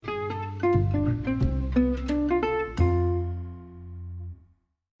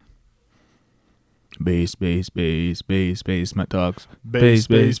Basement talks.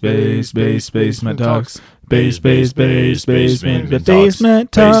 Basement talks. Basement talks. Basement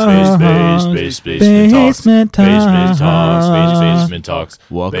talks.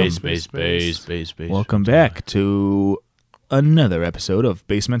 Welcome back to another episode of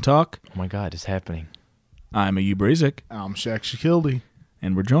Basement Talk. Oh my God, it's happening. I'm Ayoub. I'm Shaq,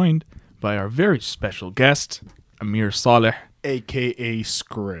 and we're joined by our very special guest, Ameer Saleh, a.k.a.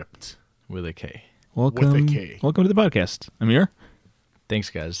 Skript. With a K. Welcome, With a K. Welcome to the podcast, Ameer. Thanks,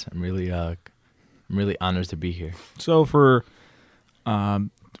 guys. I'm really honored to be here. So for all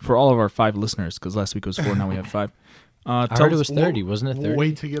of our 5 listeners, because last week was 4, now we have 5. I heard it was 30, wasn't it 30?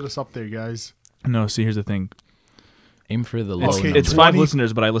 Wait to get us up there, guys. No, see, here's the thing. Aim for the low Okay, number. It's 5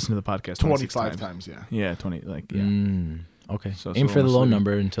 listeners, but I listen to the podcast 25 times, yeah. Yeah, 20. Okay. So Aim for the low almost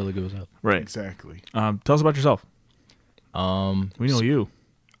number until it goes up. Right. Exactly. Tell us about yourself. We know you.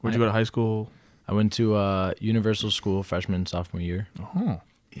 Where'd you go to high school? I went to Universal School freshman, sophomore year. Oh,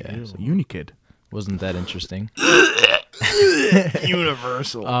 Yeah, so uni kid. wasn't that interesting.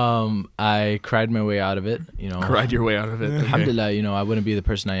 Universal. I cried my way out of it. Cried your way out of it. Okay. Alhamdulillah, I wouldn't be the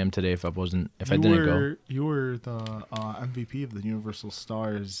person I am today if I didn't go. You were the MVP of the Universal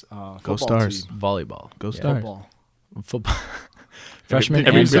Stars Go football Stars. team. Volleyball. Go Yeah. Stars. Football. Football. Freshman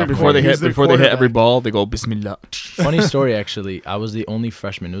Every- and sophomore. before they He's hit their every quarterback. ball, they go Bismillah. Funny story, actually. I was the only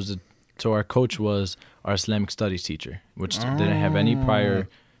freshman. So our coach was our Islamic studies teacher, which didn't have any prior,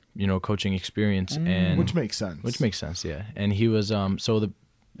 coaching experience, and Which makes sense. which makes sense, yeah. And he was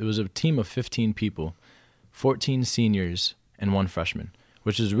it was a team of 15 people, 14 seniors and 1 freshman,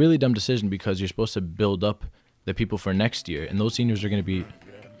 which is a really dumb decision because you're supposed to build up the people for next year, and those seniors are going to be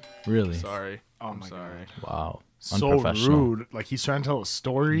really Sorry. Oh my sorry. wow, So unprofessional. rude. Like he's trying to tell a I'm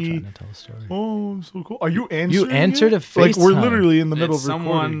story. trying to tell a story. Oh, I'm so cool. Are you answering? You answered it? a Like we're FaceTime. literally in the middle It's of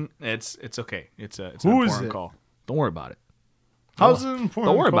recording. It's okay. It's an Who is important it? call. Don't worry about it. How's it important?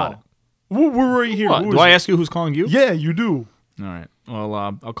 Don't worry call? about it. We're right here. What? Who Do is I it? ask you who's calling you? Yeah, you do. All right. Well,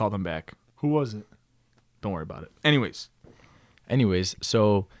 I'll call them back. Who was it? Don't worry about it. Anyways.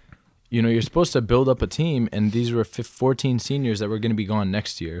 So, you're supposed to build up a team, and these were 14 seniors that were going to be gone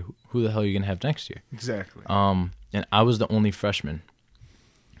next year. Who the hell are you going to have next year? Exactly. And I was the only freshman.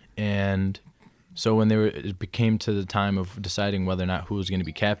 And so when it became to the time of deciding whether or not who was going to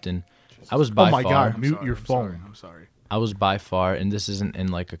be captain, I was by Oh my far. God. Mute your phone. I'm sorry. I was by far, and this isn't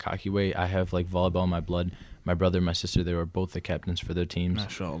in like a cocky way. I have like volleyball in my blood. My brother and my sister, they were both the captains for their teams.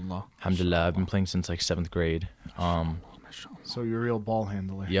 MashaAllah. Alhamdulillah, I've been playing since like 7th grade. So you're a real ball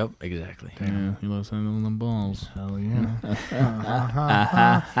handler. Yep, exactly. Yeah, you love sending them balls. Hell yeah.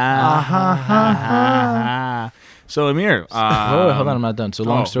 So, Ameer. Oh, hold on, I'm not done. So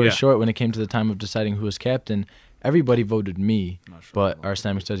long story yeah. short, when it came to the time of deciding who was captain, everybody voted me, but our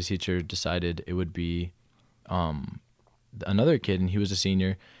Islamic studies teacher decided it would be another kid, and he was a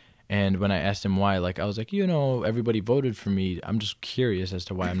senior. And when I asked him why, I was like, everybody voted for me. I'm just curious as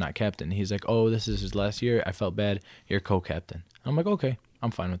to why I'm not captain. He's like, oh, this is his last year. I felt bad. You're co-captain. I'm like, okay,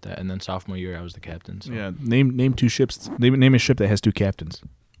 I'm fine with that. And then sophomore year, I was the captain. So. Yeah, name 2 ships. Name a ship that has 2 captains.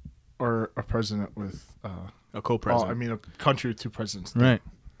 Or a president with A co-president. Oh, I mean a country with 2 presidents. Right.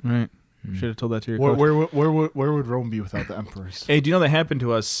 Should have told that to your coach. Where would Rome be without the emperors? Hey, do you know that happened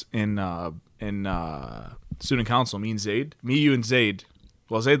to us in student council? Me, you, and Zaid.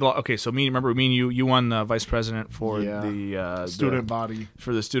 Well, Zaid. Okay, so me and you won vice president for the student body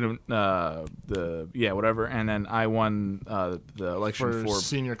for the student whatever, and then I won the election for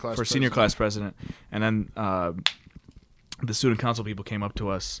senior class class president, and then the student council people came up to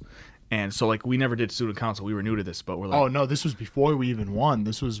us. And so, we never did student council. We were new to this, but we're like... Oh, no, this was before we even won.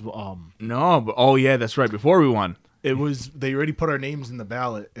 This was... No, but... Oh, yeah, that's right. Before we won. It was... They already put our names in the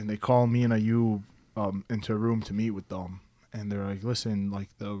ballot, and they called me and Ayoub into a room to meet with them. And they're like, listen,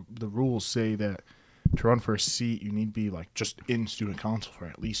 the rules say that to run for a seat, you need to be, just in student council for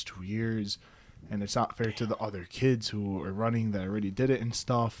at least 2 years. And it's not fair to the other kids who are running that already did it and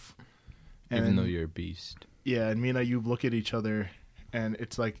stuff. Even though you're a beast. Yeah, and me and Ayoub look at each other, and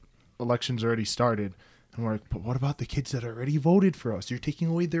it's like... Elections already started, and we're like, but what about the kids that already voted for us? You're taking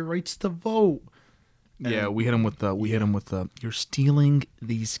away their rights to vote. Yeah, we hit him with the you're stealing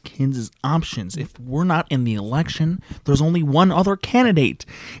these kids' options. If we're not in the election, there's only one other candidate,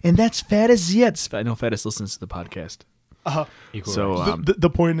 and that's Faddis Yates. I know Faddis listens to the podcast. So the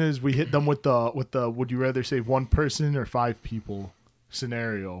point is, we hit them with the would you rather save 1 person or 5 people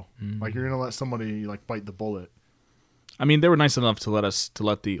scenario. Like you're gonna let somebody bite the bullet. I mean, they were nice enough to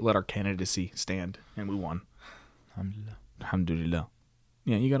let our candidacy stand, and we won. Alhamdulillah.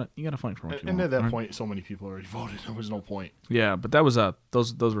 Yeah, you gotta fight for what you want. And at that point, so many people already voted. There was no point. Yeah, but that was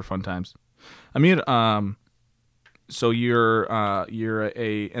those were fun times. Ameer, so you're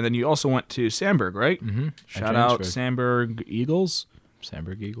and then you also went to Sandburg, right? Mm-hmm. Shout out Sandburg Eagles.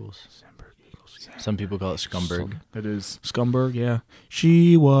 Sandburg Eagles. Sandburg Eagles. Yeah. Some people call it Scumberg. It is. Scumberg, yeah.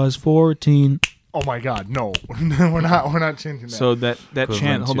 She was 14. Oh my God, no, we're not chanting that. So that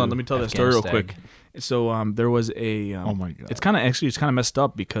chant. Hold on, to let me tell that story real Afghanistan. quick. So there was a. Oh my God. It's kind of messed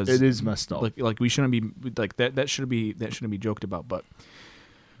up because It is messed up. Like we shouldn't be like that. That shouldn't be joked about. But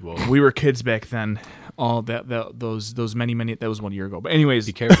Whoa. we were kids back then. All those many that was 1 year ago. But anyways,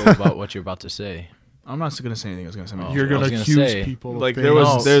 Be careful about what you're about to say. I'm not going to say anything. I was going to say something. You're I gonna was gonna accuse say, people. like, of there things.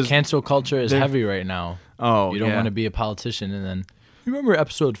 was- No, there's- cancel culture is there- heavy right now. Oh, You don't want to be a politician and then. You remember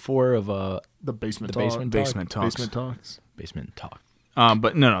episode 4 of the basement. the talk. basement talks. Basement talks. Basement Talk?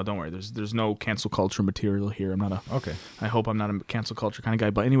 But no, don't worry. There's no cancel culture material here. I'm not a. Okay. I hope I'm not a cancel culture kind of guy.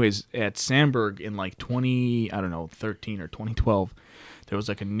 But anyways, at Sandburg in like 13 or 2012, there was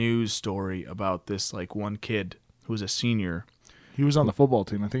like a news story about this like one kid who was a senior. He was on the football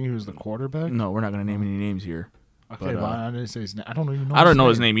team. I think he was the quarterback. No, we're not going to name any names here. Okay, but, well, I didn't say his name. I don't even know. I don't know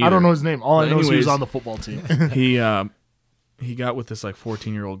his name I don't either. know his name. All I But know is he was anyways- on the football team. He got with this like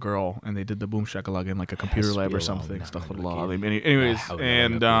 14-year-old girl, and they did the boom shakalaka in like a computer lab or something. Anyways,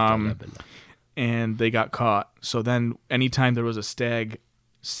 and they got caught. So then, anytime there was a Stag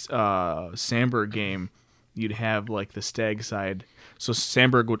Sandburg game, you'd have like the Stag side. So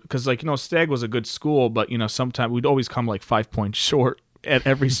Sandburg would, because like Stag was a good school, but sometimes we'd always come like 5 points short at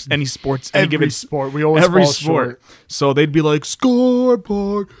any sports, any Every given sport, we always every fall sport. short. So they'd be like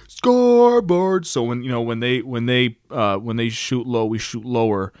scoreboard. So when they shoot low, we shoot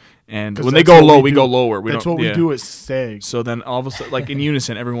lower, and 'Cause when they that's go what low, we we do. go lower. That's what we do at Stag. So then all of a sudden, like in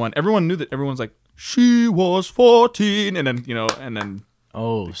unison, everyone knew that everyone's like, she was 14, and then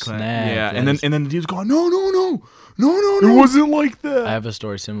Oh, snap. yeah, and Yes. then the dude's going, no. It wasn't like that. I have a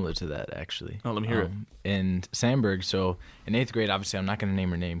story similar to that, actually. Oh, let me hear it. In Sandburg, so in 8th grade, obviously, I'm not going to name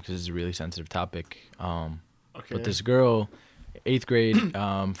her name because it's a really sensitive topic. Okay. But this girl, 8th grade,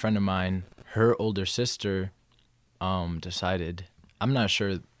 friend of mine, her older sister decided, I'm not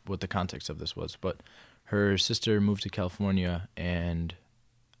sure what the context of this was, but her sister moved to California and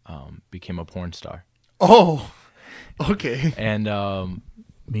became a porn star. Oh, okay. And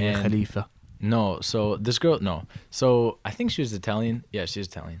Mia And- Khalifa. no, so this girl, no. So I think she was Italian. Yeah, she's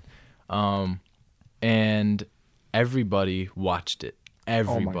Italian. And everybody watched it.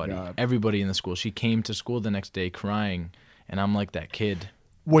 Everybody. God. Everybody in the school. She came to school the next day crying. And I'm like that kid.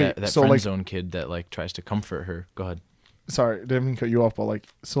 Wait, that so friend like, zone kid that like tries to comfort her. Go ahead. sorry, didn't mean to cut you off, but like,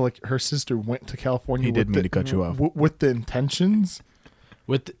 so like, her sister went to California. He did mean to cut you off. with the intentions.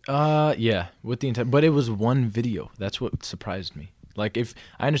 With with the intent, but it was one video. That's what surprised me. Like, if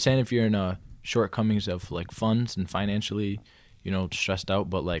I understand if you're in a shortcomings of like funds and financially, stressed out,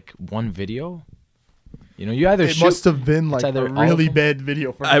 but like one video, you either It must have been like either a all really of them- bad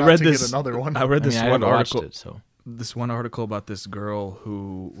video for I not read to this. get another one. I read this I one haven't watched article. it, so This one article about this girl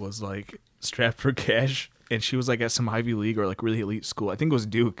who was like strapped for cash, and she was like at some Ivy League or like really elite school. I think it was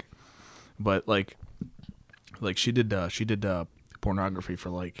Duke, but like she did pornography for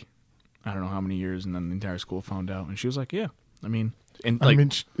like I don't know how many years, and then the entire school found out, and she was like, yeah, I mean, and like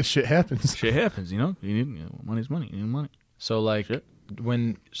shit happens. shit happens, you need money's money, you need money. So like Shit.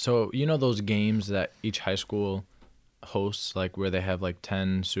 those games that each high school hosts, like where they have like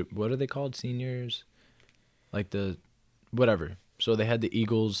 10 what are they called, seniors, like the whatever. So they had the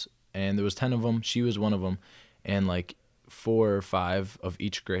Eagles and there was 10 of them. She was one of them, and like 4 or 5 of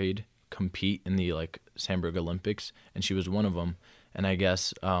each grade compete in the like Sandburg Olympics, and she was one of them. And I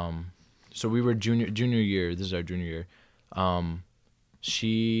guess so we were junior year. This is our junior year.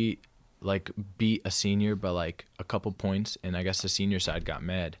 She like beat a senior by like a couple points, and I guess the senior side got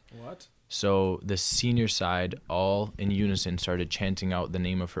mad. What? So the senior side, all in unison, started chanting out the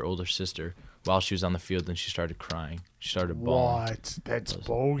name of her older sister while she was on the field, and she started crying. She started bawling. What? That's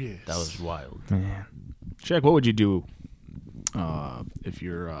bogus. That was wild. Man, Shaq, what would you do if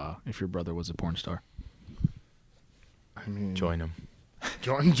your brother was a porn star? I mean, Join him.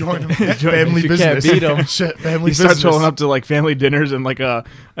 join him. Family You business. can't beat 'em. Shit, family He starts business. showing up to like family dinners and like a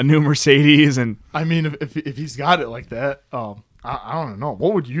new Mercedes, and I mean, if he's got it like that, I don't know.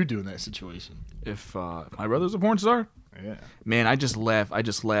 What would you do in that situation? if my brother's a porn star, Yeah. man, I just laugh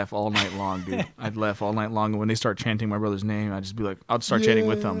all night long, dude. I'd laugh all night long, and when they start chanting my brother's name, I'd just be like, I'd start chanting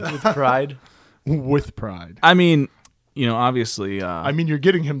with them. With pride. With pride. I mean, obviously, I mean, you're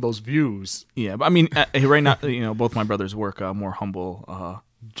getting him those views. yeah, but I mean, right now, both my brothers work more humble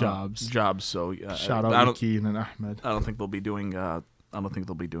Jobs. So Shout I out don't, Keen and Ahmed. I don't think they'll be doing. I don't think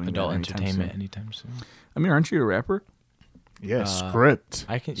they'll be doing Adult that anytime entertainment soon. anytime soon. I mean, aren't you a rapper? Yeah, Skript.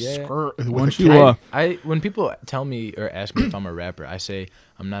 I can. Yeah. With Once a you, K. I when people tell me or ask me if I'm a rapper, I say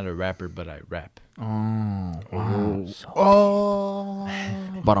I'm not a rapper, but I rap.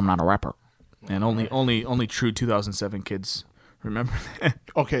 But I'm not a rapper. And only true 2007 kids remember that.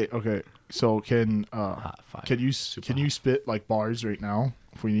 Okay. So can Hot fire. can you Super spit like bars right now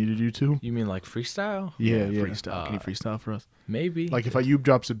if we needed you to? You mean like freestyle? Yeah. Freestyle. Can you freestyle for us? Maybe. Like if Ayoub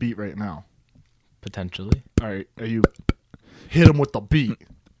drops a beat right now. Potentially. All right, Ayoub, hit him with the beat.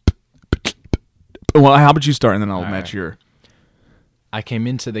 Well, how about you start and then I'll All match right. your. I came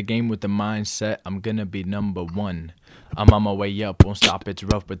into the game with the mindset I'm gonna be number one. I'm on my way up, won't stop, it's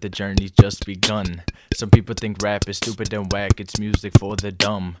rough, but the journey's just begun. Some people think rap is stupid and whack, it's music for the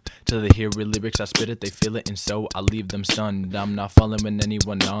dumb. Till they hear real lyrics, I spit it, they feel it, and so I leave them stunned. I'm not following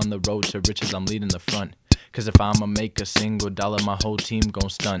anyone on the road to riches, I'm leading the front. Cause if I'ma make a single dollar, my whole team gon'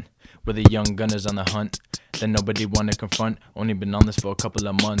 stunt. We're the young gunners on the hunt that nobody wanna confront. Only been on this for a couple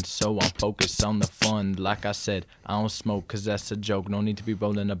of months, so I'm focused on the fun. Like I said, I don't smoke cause that's a joke, no need to be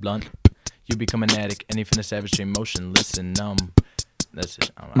rolling a blunt. You become an addict, and you finna savage to emotion. Listen, that's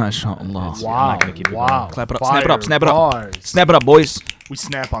it. MashaAllah. I'm Wow, not gonna keep it wow. going. Clap it up, Fire snap it up, snap it up. bars. Snap it up, boys. We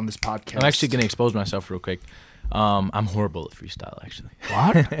snap on this podcast. I'm actually gonna expose myself real quick. I'm horrible at freestyle, actually.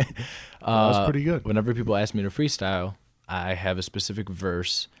 What? That was pretty good. Whenever people ask me to freestyle, I have a specific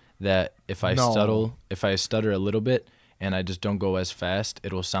verse that if I stutter a little bit and I just don't go as fast,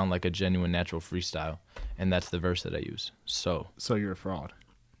 it'll sound like a genuine natural freestyle, and that's the verse that I use. So you're a fraud.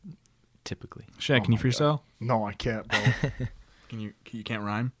 typically, Shaq, can you my freestyle? No, I can't, bro. You can't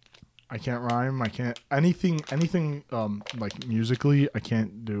rhyme? I can't rhyme. I can't anything. Like musically, I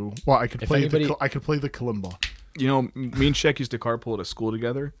can't do. Well, I could If play anybody- I could play the kalimba. You know, me and Shaq used to carpool to school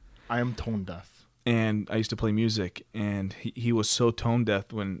together, I am tone deaf. and I used to play music, and he was so tone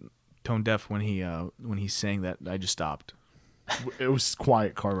deaf when he sang that I just stopped. It was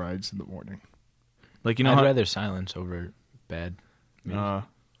quiet car rides in the morning. Like, you know, I'd how, rather silence over bad music.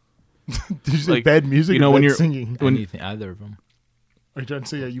 Did you say Like, bad music? you know, or when bad you're- singing. Anything, either of them. Are you trying to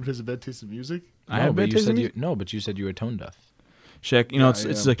say you has a bad taste in music? I have but bad you taste in said music? no, but you said you were tone deaf. Shaq, you know, Yeah, it's I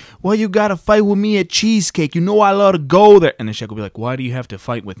am. like, well, you gotta fight with me at Cheesecake. You know I love to go there. And then Shaq will be like, why do you have to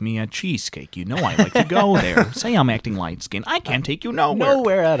fight with me at Cheesecake? You know I like to go there. Say I'm acting light skinned. I can't take you nowhere.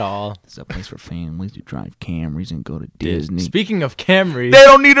 Nowhere at all. It's a place for families to drive Camrys and go to Disney. Speaking of Camrys, They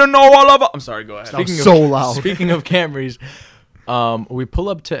don't need to know all of it. I'm sorry, go ahead. That was Speaking so loud. Speaking of Camrys, we pull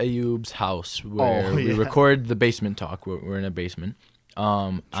up to Ayoub's house where we yeah. record the basement talk. We're in a basement.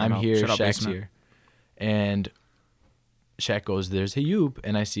 I'm out- here, shout out Shaq's basement. here, and Shaq goes, "There's Ayoub,"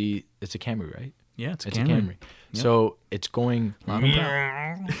 and I see it's a Camry, right? Yeah, it's It's a a Camry. Camry. So it's going. Loud and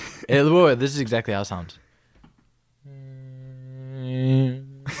proud. This is exactly how it sounds.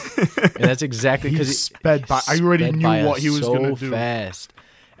 And that's exactly He because sped by. I already knew what he was gonna do. fast,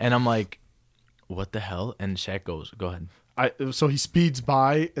 and I'm like, "What the hell?" And Shaq goes, "Go ahead." So he speeds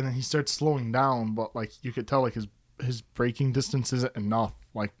by and then he starts slowing down, but like you could tell like his braking distance isn't enough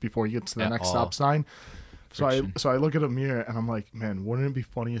like before he gets to the At next all. stop sign. Friction. So I look at Ameer and I'm like, man, wouldn't it be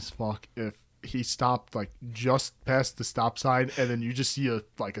funny as fuck if he stopped like just past the stop sign and then you just see a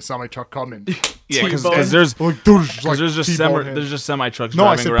semi truck coming. Yeah, because T-bone. there's like, there's just T-bone him. semi trucks No,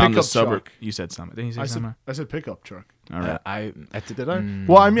 I driving said around the pickup suburb. truck. You said semi. Didn't you say I semi? said pickup truck. All right. I Did I?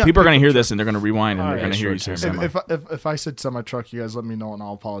 Well, I mean, People are gonna hear this and they're gonna rewind and All they're right, gonna hear you short say term. semi. If I said semi truck, you guys let me know and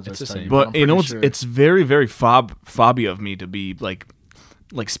I'll apologize. It's the to you, same. But I'm you know, pretty sure. it's very very fobby of me to be like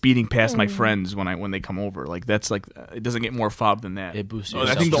speeding past my friends when they come over. Like that's like it doesn't get more fob than that. It boosts Oh, your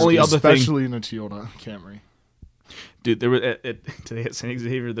I think the self-esteem. only other thing, especially in a Toyota Camry. dude, there was today at St.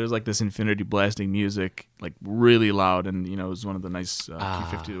 Xavier. There's like this infinity blasting music, like really loud, and you know it was one of the nice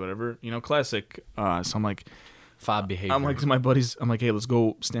Q50 or whatever, you know, classic. So I'm like, fob behavior. I'm like to my buddies, I'm like, hey, let's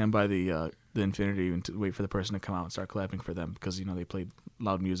go stand by the Infinity and to wait for the person to come out and start clapping for them because you know they played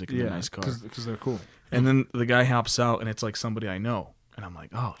loud music in a nice car. because they're cool. And then the guy hops out and it's like somebody I know, and I'm like,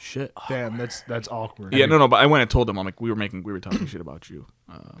 oh shit. Damn, that's awkward. Yeah, no, but I went and told him. I'm like, we were talking shit about you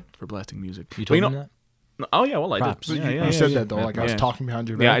for blasting music. You But told know, him that? Oh yeah, well I Props. did. You, Yeah, you yeah, said yeah, that though. yeah. Like I was Yeah. talking behind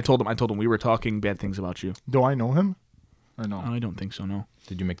your back. Yeah, I told him we were talking bad things about you. Do I know him? Or no? I don't think so. No.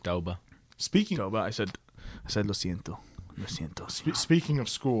 Did you make tauba? Speaking So, but I said lo siento. speaking of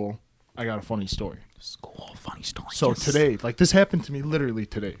school, I got a funny story. School funny story. So Yes. today, like this happened to me literally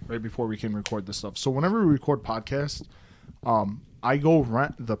today, right before we can record this stuff. So whenever we record podcasts, I go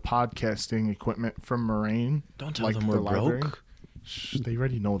rent the podcasting equipment from Moraine. Don't tell like them we're the library. broke. Shh, they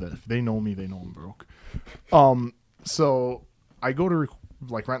already know that. If they know me, they know I'm broke. So I go to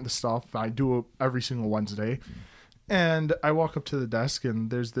rent the stuff. I do it every single Wednesday, and I walk up to the desk, and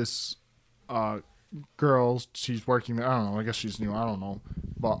there's this girl. She's working there. I don't know. I guess she's new. I don't know.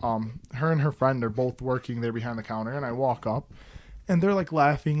 But her and her friend are both working there behind the counter, and I walk up, and they're like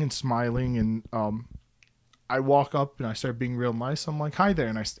laughing and smiling, and I walk up and I start being real nice. I'm like, hi there,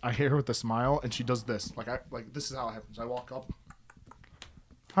 and I hit her with a smile, and she does this. Like this is how it happens. I walk up,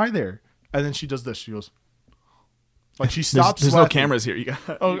 hi there, and then she does this. She goes, like she stops. There's laughing. no cameras here. You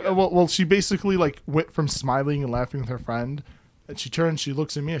got. Well, she basically like went from smiling and laughing with her friend, and she turns, she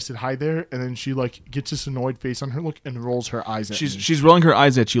looks at me. I said, hi there, and then she like gets this annoyed face on her look and rolls her eyes at me. She's rolling her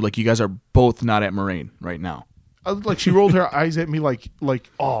eyes at you like you guys are both not at Moraine right now. Like she rolled her eyes at me like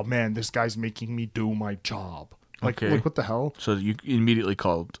oh man, this guy's making me do my job. Like what the hell? So you immediately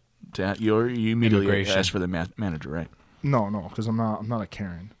called you immediately Immigration. asked for the manager, right? No, because I'm not a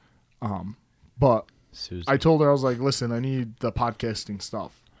Karen. But Susan. I told her, I was like, listen, I need the podcasting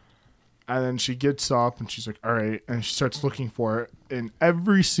stuff. And then she gets up and she's like, all right, and she starts looking for it in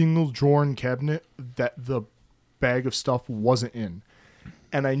every single drawer and cabinet that the bag of stuff wasn't in.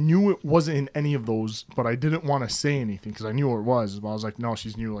 And I knew it wasn't in any of those, but I didn't want to say anything because I knew where it was. But I was like, no,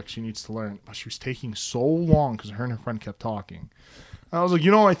 she's new. Like, she needs to learn. But she was taking so long because her and her friend kept talking. And I was like,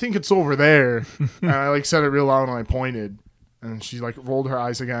 I think it's over there. And I, like, said it real loud and I pointed. And she, like, rolled her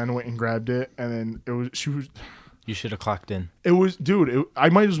eyes again, went and grabbed it. And then You should have clocked in. it was, dude, I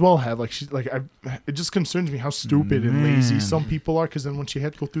might as well have. Like, it just concerns me how stupid and lazy some people are. Because then when she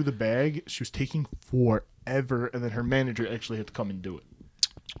had to go through the bag, she was taking forever. And then her manager actually had to come and do it.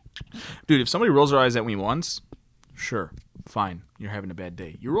 Dude, if somebody rolls their eyes at me once, sure, fine, you're having a bad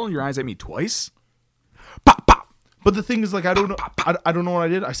day. You're rolling your eyes at me twice? Pop, pop. But the thing is, like, I don't know. I don't know what I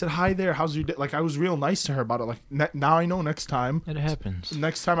did. I said, hi there, how's your day? Like, I was real nice to her about it. Like, now I know next time. It happens.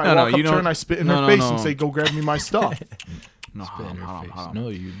 Next time I walk up to her and I spit in her face and say, go grab me my stuff. No, Spit in her hold face. on. No,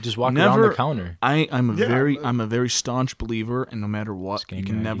 you just walk around the counter. I'm a very staunch believer, and no matter what, you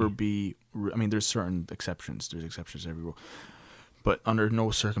can never ID. be. I mean, there's certain exceptions. There's exceptions to every rule, but under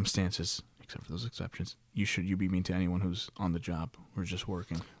no circumstances, except for those exceptions, you be mean to anyone who's on the job or just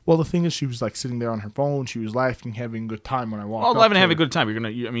working. Well, the thing is, she was, like, sitting there on her phone. She was laughing, having a good time when I walked up. Well, having to have a her. good time.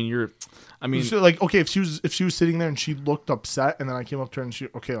 I mean, So, like, okay, if she was sitting there and she looked upset, and then I came up to her and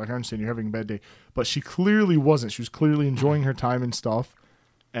okay, like, I understand you're having a bad day, but she clearly wasn't. She was clearly enjoying her time and stuff,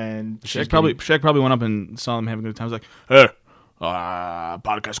 and Shaq probably went up and saw them having a good time. He was like, hey,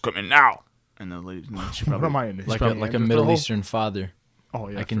 podcast equipment now. And the lady, she what probably, am I in this? Like Probably a Andrew Middle Thurl? Eastern father. Oh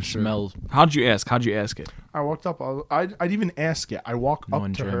yeah, I can for sure. smell. How'd you ask it? I walked up. I'd even ask it. I walk No up to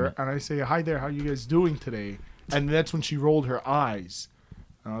enjoyment. her and I say, "Hi there, how you guys doing today?" And that's when she rolled her eyes.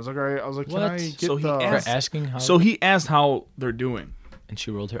 And I was like, "All right." I was like, "Can What? I get So he the?" asked- For asking how. So he asked how they're doing. and she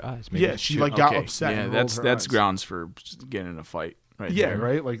rolled her eyes. Maybe Yeah, she like got upset. Yeah, and rolled that's her that's eyes. grounds for getting in a fight, right? Yeah, there.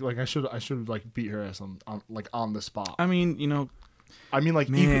 right. Like I should like beat her ass on the spot. I mean, I mean, like,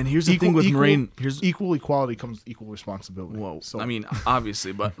 man, here's the thing with Moraine. Here's equal equality comes equal responsibility. whoa. So I mean,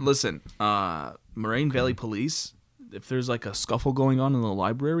 obviously, but listen, Moraine Valley Police. If there's like a scuffle going on in the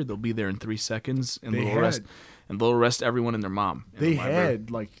library, they'll be there in 3 seconds, and they'll arrest everyone and their mom. they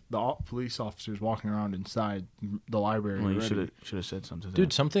had like the police officers walking around inside the library. Well, you already. should have said something.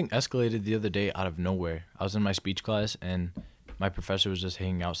 Dude, something escalated the other day out of nowhere. I was in my speech class, and my professor was just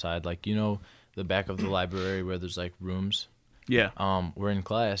hanging outside. Like, the back of the library where there's, like, rooms? Yeah. We're in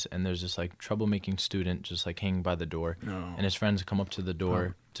class, and there's this, like, troublemaking student just, like, hanging by the door. No. And his friends come up to the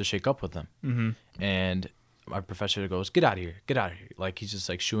door to shake up with him. Mm-hmm. And my professor goes, get out of here, get out of here. Like, he's just,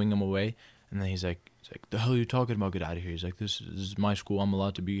 like, shooing him away. And then he's like, the hell are you talking about? Get out of here. He's like, this is my school. I'm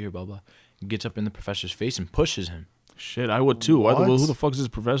allowed to be here, blah, blah. He gets up in the professor's face and pushes him. Shit, I would too. What? Who the fuck is this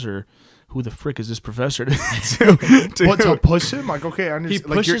professor? Who the frick is this professor? What, to push him? Like, okay, I understand.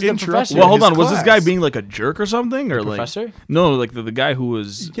 Like, pushes you're the professor. interrupting Well, hold his on. Was this class. guy being like a jerk or something, or like Professor? no, like the guy who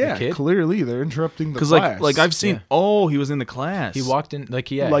was Yeah, kid? clearly they're interrupting the because class. like I've seen. Yeah. Oh, he was in the class. He walked in,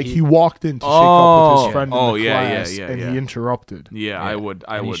 like, yeah. he walked in to shake up with his friend Oh, in the yeah, class, yeah, and yeah. he interrupted. Yeah, I would.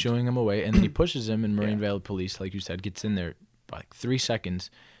 and he's showing him away, and then he pushes him, and Moraine Valley Police, like you said, gets in there for like 3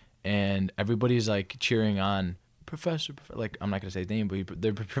 seconds, and everybody's like cheering on Professor. Like, I'm not gonna say his name, but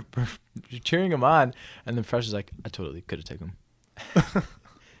they're cheering him on, and the professor's like, I totally could have taken him.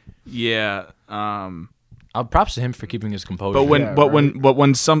 Yeah. Props to him for keeping his composure. But when Yeah, but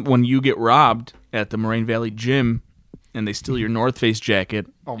right. when you get robbed at the Moraine Valley gym, and they steal your North Face jacket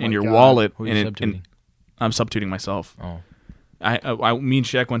Oh my and your God. wallet, Who are you and subtweeting? I'm subtweeting myself. Oh, Me and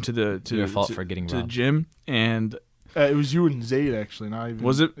Shaq went to the Your fault for getting to the robbed. gym, and It was you and Zayd, actually. Not even.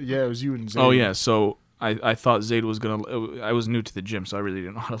 Was it? Yeah, it was you and Zayd. oh yeah, so I thought Zayd was gonna. I was new to the gym, so I really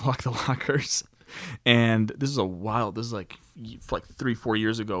didn't know how to lock the lockers. And this is like 3-4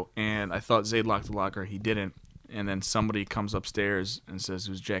 years ago, and I thought Zayd locked the locker. He didn't. And then somebody comes upstairs and says,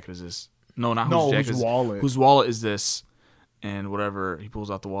 "Whose jacket is this?" No, not No, whose jacket. whose wallet? Whose wallet is this? And whatever, he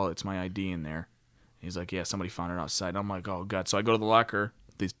pulls out the wallet. It's my ID in there. He's like, yeah, somebody found it outside. I'm like, oh god. So I go to the locker.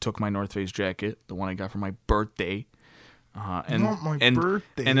 They took my North Face jacket, the one I got for my birthday.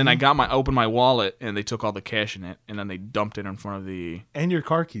 Birthday. And then I opened my wallet, and they took all the cash in it, and then they dumped it in front of the. And your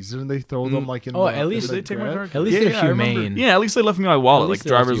car keys. Didn't they throw them like in? At least in they take my car keys? At least they're humane. Yeah, at least they left me my wallet, like At least they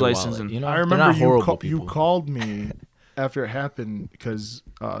left driver's you a license, wallet. and I they're remember not horrible you people. called me after it happened because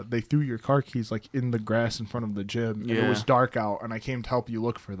they threw your car keys like in the grass in front of the gym. And it was dark out, and I came to help you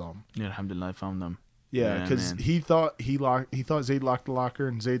look for them. yeah, alhamdulillah, I found them. Yeah, because he thought Zayd locked the locker,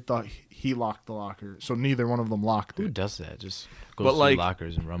 and Zayd thought he locked the locker. So neither one of them locked Who it. does that? Just goes through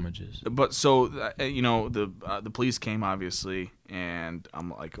lockers and rummages. But so the police came obviously, and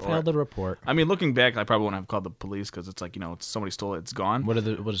I'm like, Failed the report. I mean, looking back, I probably wouldn't have called the police because it's like it's somebody stole it, it's gone. What is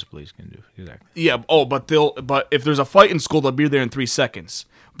the police gonna do exactly? Yeah. Oh, but if there's a fight in school, they'll be there in 3 seconds.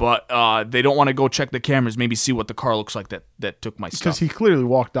 But they don't want to go check the cameras, maybe see what the car looks like that took my stuff. Because he clearly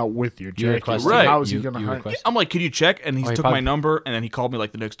walked out with your jacket. requested- Right. How is he You going to hide? requested- I'm like, can you check? And he he took probably- my number, and then he called me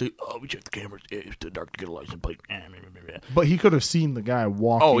like the next day. Oh, we checked the cameras. It's too dark to get a license plate. But he could have seen the guy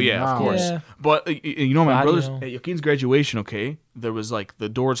walking. Oh yeah, of out. course. Yeah. But my How do you brother's know? at Yakin's graduation. Okay, there was like the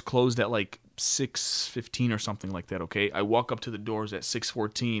doors closed at like 6:15 or something like that. Okay, I walk up to the doors at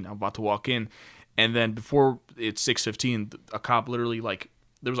 6:14. I'm about to walk in, and then before it's 6:15, a cop literally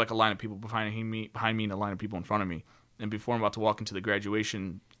there was like a line of people behind me, and a line of people in front of me. And before I'm about to walk into the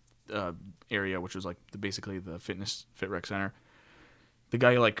graduation area, which was like basically the fit rec center, the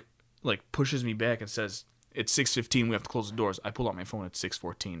guy like pushes me back and says, "It's 6:15. We have to close the doors." I pull out my phone at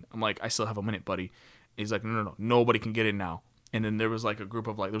 6:14. I'm like, "I still have a minute, buddy." And he's like, "No, nobody can get in now." And then there was like a group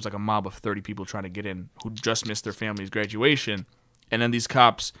of there was like a mob of 30 people trying to get in who just missed their family's graduation. And then these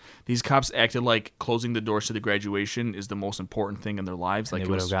cops acted like closing the doors to the graduation is the most important thing in their lives. Like They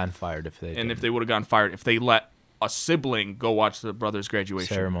would have gotten fired if they. if they would have gotten fired if they let a sibling go watch the brother's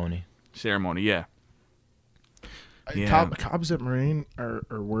graduation ceremony. Yeah. Yeah. Cops at Marine are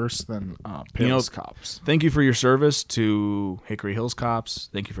worse than Palos cops. Thank you for your service to Hickory Hills cops.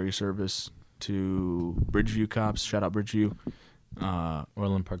 Thank you for your service to Bridgeview cops. Shout out Bridgeview.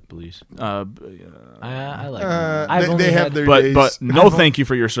 Orland Park Police. I I like them. They have their days. but no thank you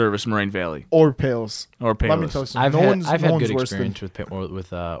for your service, Moraine Valley Or Palos. or Let me Palos. tell you something. I've had good worse than- experience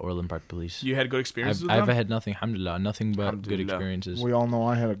with Orland Park Police. You had good experiences with I've them? had nothing, alhamdulillah, nothing but good Alhamdulillah. experiences. We all know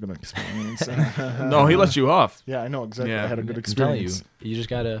I had a good experience. No, he let you off. Yeah, I know exactly. Yeah. I had a good I'm telling you, experience. you just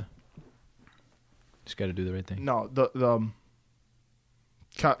gotta do the right thing. No, the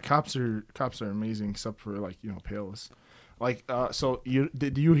cops are amazing, except for Palos. Like, so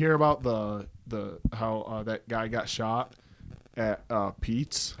did you hear about the how that guy got shot at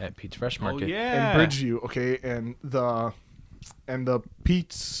Pete's At Pete's Fresh Oh Market. yeah. in Bridgeview? Okay, and the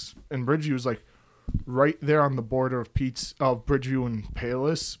Pete's in Bridgeview is like right there on the border of Bridgeview and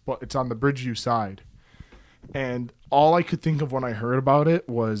Palos, but it's on the Bridgeview side. And all I could think of when I heard about it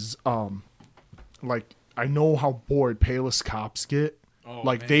was like I know how bored Palos cops get. Oh,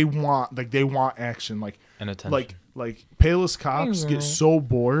 Like man. they want action. Like And attention. like Palos cops get so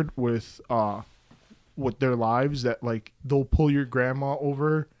bored with their lives that like they'll pull your grandma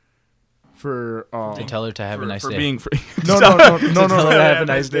over for to tell her to have a nice for day. being free. no. Tell her to have a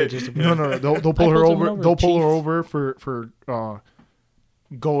nice day. Just to No, they'll pull I her pulled over. someone over, They'll pull her Chief. over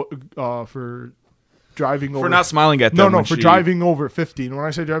for driving over. For not smiling at them. No, when for she- driving over 50. And when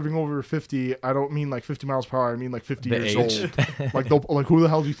I say driving over 50, I don't mean like 50 miles per hour. I mean like 50 The years age. old. Like who the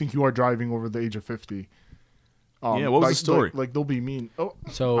hell do you think you are driving over the age of 50? Yeah, what was the story? Like they'll be mean. Oh,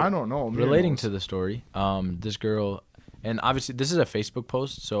 So I don't know. Ameer relating knows. to the story, this girl, and obviously this is a Facebook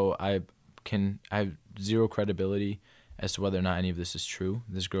post, so I have zero credibility as to whether or not any of this is true.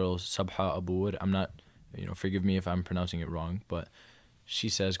 This girl, Sabha Aboud, I'm not, forgive me if I'm pronouncing it wrong, but she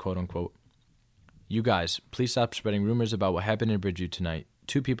says, quote unquote, "You guys, please stop spreading rumors about what happened in Bridgeview tonight.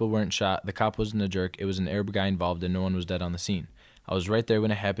 2 people weren't shot, the cop wasn't a jerk, it was an Arab guy involved, and no one was dead on the scene. I was right there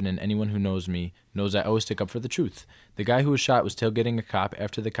when it happened, and anyone who knows me knows I always stick up for the truth. The guy who was shot was tailgating a cop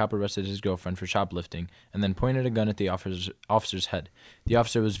after the cop arrested his girlfriend for shoplifting and then pointed a gun at the officer's head. The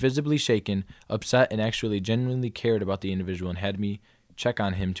officer was visibly shaken, upset, and actually genuinely cared about the individual and had me check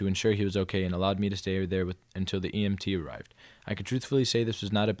on him to ensure he was okay and allowed me to stay there until the EMT arrived. I can truthfully say this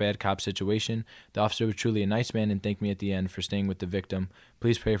was not a bad cop situation. The officer was truly a nice man and thanked me at the end for staying with the victim.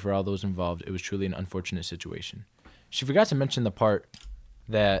 Please pray for all those involved. It was truly an unfortunate situation." She forgot to mention the part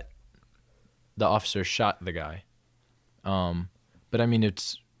that the officer shot the guy. But I mean,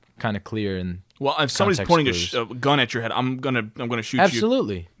 it's kind of clear and. Well, if somebody's Context pointing clues. a gun at your head, I'm gonna shoot you.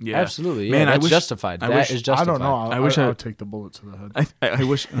 Absolutely. Yeah. Absolutely. Yeah, Man, I that's wish- justified. I That wish- is I justified. don't know. I wish I I- would take the bullet to the head. I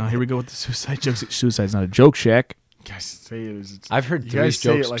wish. Here we go with the suicide jokes. Suicide's not a joke, Shaq. Guys, say it is. I've heard You 3 guys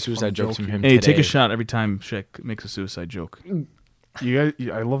say it jokes, like suicide I'm jokes from joking. him Hey, today. take a shot every time Shaq makes a suicide joke. You guys,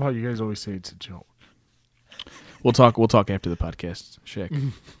 I love how you guys always say it's a joke. We'll talk after the podcast,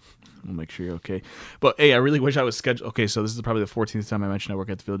 Shaq. We'll make sure you're okay. But hey, I really wish I was scheduled. Okay, so this is probably the 14th time I mentioned I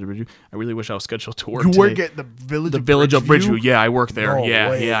work at the Village of Bridgeview. I really wish I was scheduled to work. You work today. at the Village. The Village of Bridgeview. Yeah, I work there. No yeah,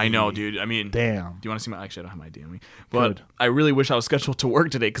 way. I know, dude. I mean, Damn. do you want to see my? Actually, I don't have my ID on me. But Good. I really wish I was scheduled to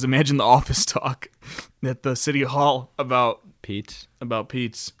work today because imagine the office talk at the city hall about Pete.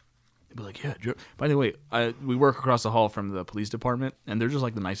 Pete's. They'd be like, yeah. By the way, we work across the hall from the police department, and they're just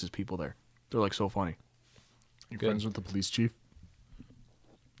like the nicest people there. They're like so funny. You Good. friends with the police chief?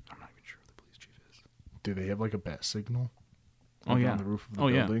 I'm not even sure who the police chief is. Do they have like a bat signal? Oh Like yeah, on the roof of the oh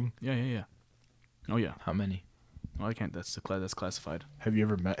building. yeah. Oh yeah. How many? Oh, I can't. That's classified. Have you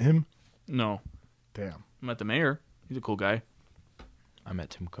ever met him? No, Damn. I met the mayor. He's a cool guy. I met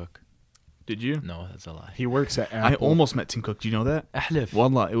Tim Cook. Did you? No, that's a lie. He works at I Apple. almost met Tim Cook. Do you know that? Ahlif.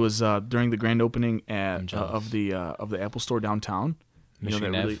 Wallah, it was during the grand opening I'm jealous. of the Apple Store downtown.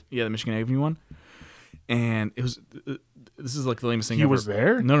 Michigan that Ave? the Michigan Avenue one. And it was. This is like the lamest thing He ever. was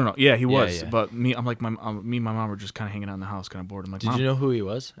there? No. Yeah, he was. yeah. But me, I'm like me and my mom were just kind of hanging out in the house, kind of bored. I'm like, Did Mom. you know who he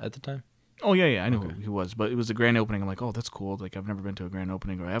was at the time? Oh yeah, I knew who he was, but it was a grand opening. I'm like, oh, that's cool. Like I've never been to a grand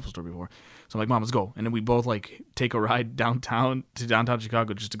opening or Apple Store before, so I'm like, Mom, let's go. And then we both like take a ride downtown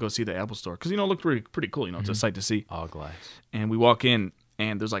Chicago just to go see the Apple Store because it looked pretty cool. It's a sight to see. All glass. And we walk in,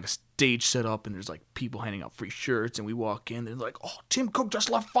 and there's like a stage set up, and there's like people handing out free shirts. And we walk in, they're like, oh, Tim Cook just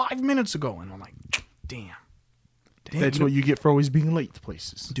left 5 minutes ago, and I'm like, damn. That's what you get for always being late to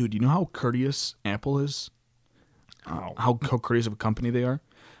places. Dude, you know how courteous Apple is? How courteous of a company they are?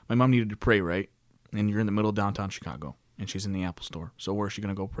 My mom needed to pray, right? And you're in the middle of downtown Chicago, and she's in the Apple Store. So where's she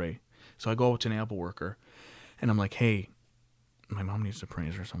going to go pray? So I go up to an Apple worker, and I'm like, hey, my mom needs to pray.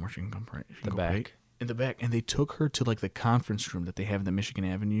 Is there somewhere she can come pray? She can The go back? pray? In the back. And they took her to, like, the conference room that they have in the Michigan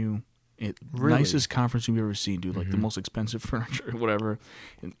Avenue. Really? Nicest conference room you've ever seen, dude. Like, the most expensive furniture, whatever.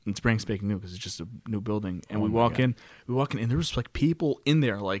 And it's brand spanking new because it's just a new building. And we walk in, and there was, like, people in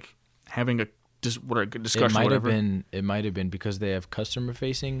there, like, having a discussion or whatever. It might have been because they have customer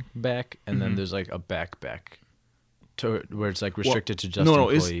facing back, and then there's like a back to where it's like restricted to just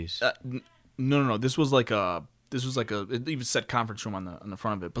employees. No. This was like it even said conference room on the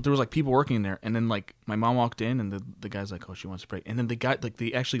front of it, but there was like people working in there, and then like my mom walked in, and the guy's like, oh, she wants to pray, and then the guy like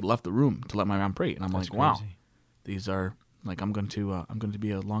they actually left the room to let my mom pray, and I'm That's like, wow, crazy. these are like I'm going to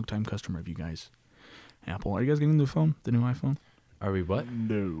be a longtime customer of you guys. Apple, are you guys getting the phone, the new iPhone? Are we what?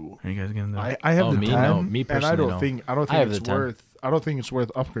 No. Are you guys getting the? I have Oh, the me? 10, No. Me and I personally, don't no. think I have it's the 10. worth. I don't think it's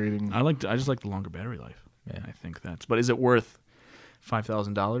worth upgrading. I just like the longer battery life. Yeah. I think that's. But is it worth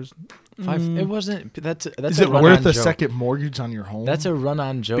 $5,000? It wasn't. That's Is a it run-on worth a joke. second morttage on your home? That's a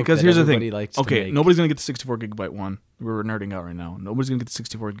run-on joke. Because that here's the thing. everybody likes to Okay, make. nobody's gonna get the 64 gigabyte one. We're nerding out right now. Nobody's gonna get the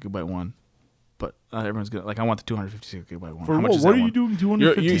 64 gigabyte one, but everyone's gonna like. I want the 256 gigabyte one. For How much what? is What that are you one? doing?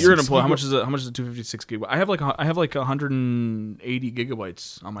 You're an employee. How much is it? How much is the 256 gigabyte? I have like 180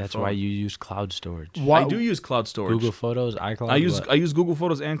 gigabytes on my That's phone. why you use cloud storage. Why I do use cloud storage. Google Photos, iCloud. I use what? Google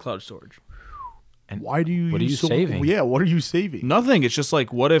Photos and cloud storage. And Why do you? What are use you saving? Yeah. What are you saving? Nothing. It's just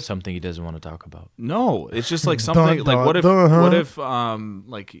like what if? something he doesn't want to talk about. No, it's just like something Dun, like dun, what if? dun. What if?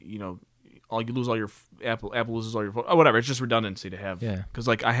 Like all you lose all your Apple loses all your photos. Oh, whatever. It's just redundancy to have. Yeah. Because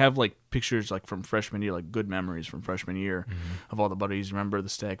like I have like pictures like from freshman year, like good memories from freshman year of all the buddies. Remember the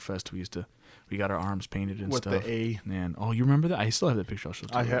Stag Fest? We got our arms painted and With stuff. the A. Man, oh, you remember that? I still have that picture. I'll show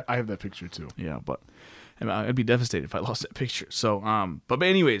it to you. I have that picture too. Yeah, but I'd be devastated if I lost that picture. So, but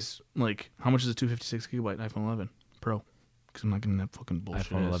anyways, like, how much is a 256 gigabyte iPhone 11 Pro? Because I'm not getting that fucking bullshit.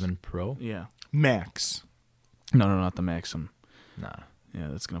 iPhone 11 Pro? Yeah. Max. No, not the Maxim. Nah. Yeah,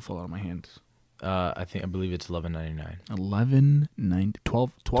 that's gonna fall out of my hand. I believe it's $11.99.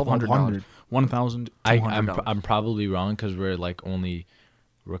 $1,200. $1,200. I'm probably wrong because we're like only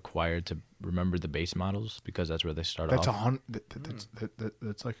required to remember the base models because that's where they start That's off.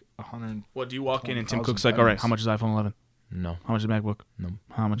 that's like 100. What do you walk in and Tim 20,000 Cook's like, all right, times. how much is iPhone 11? No, How much is MacBook? no.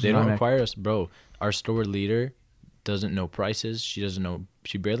 How much They is don't iMac? require us, bro. Our store leader doesn't know prices. She doesn't know.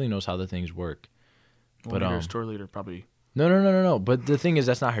 She barely knows how the things work. Well, But, your store leader probably. No. But the thing is,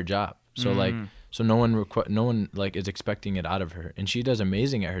 that's not her job. So like, Mm. so no one like is expecting it out of her, and she does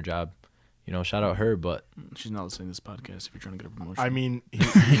amazing at her job. Shout out her. But She's not listening to this podcast if you're trying to get a promotion. I mean,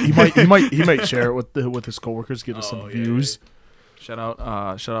 he might share it with his coworkers, get us some views. Shout out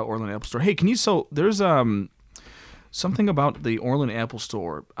Orland Apple Store. Hey, can you there's Something about the Orland Apple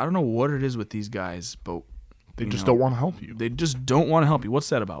Store. I don't know what it is with these guys, but They just don't want to help you. They just don't want to help you. What's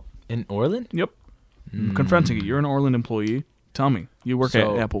that about? In Orland? Yep. I'm confronting you. You're an Orland employee. Tell me. You work at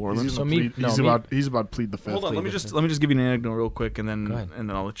Apple Orland. He's about to plead the fifth. Hold on. Let me just give you an anecdote real quick, and then Go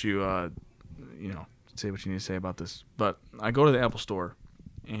ahead. I'll let you say what you need to say about this. But I go to the Apple Store,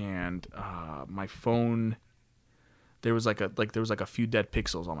 and my phone. There was like a few dead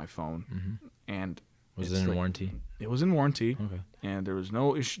pixels on my phone, and Was it in warranty? it was in warranty. Okay. And there was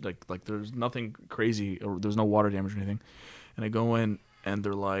no issue, like there was nothing crazy, or there was no water damage or anything. And I go in, and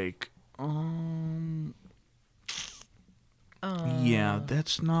they're like, yeah,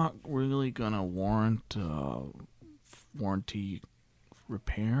 that's not really gonna warranty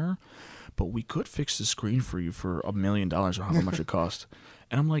repair, but we could fix the screen for you for $1 million or however much it cost.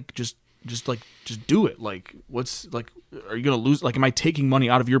 And I'm like, just do it. Like, what's like, are you gonna lose? Like, am I taking money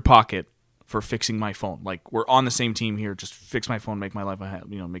out of your pocket for fixing my phone? Like, we're on the same team here. Just fix my phone, make my life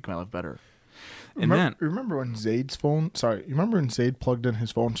better. And remember when Zaid's phone? Sorry, you remember when Zaid plugged in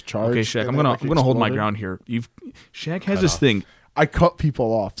his phone to charge? Okay, Shaq, I'm gonna hold my ground here. Shaq has this thing. I cut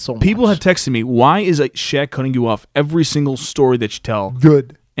people off so much. People have texted me, why is Shaq cutting you off every single story that you tell?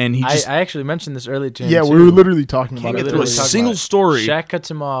 Good. And he just I actually mentioned this earlier to him. Yeah, too. we were literally talking about can't it. get through a single story. Shaq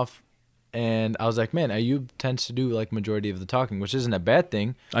cuts him off, and I was like, man, Ayoub tends to do like majority of the talking, which isn't a bad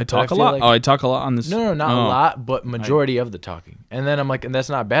thing. I talk a lot. Like, I talk a lot on this. No, not a lot, but majority of the talking. And then I'm like, and that's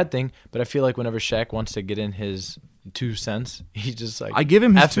not a bad thing, but I feel like whenever Shaq wants to get in his 2 cents, he just like, I give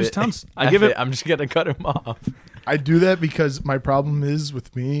him his F 2 it. cents. I'm just gonna cut him off. I do that because my problem is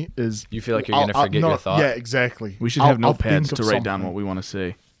with me is You feel like you're gonna forget your thought. Yeah, exactly. We should have I'll notepads think to of write down something. what we want to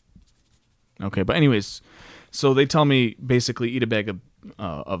say. Okay, but anyways, so they tell me basically eat a bag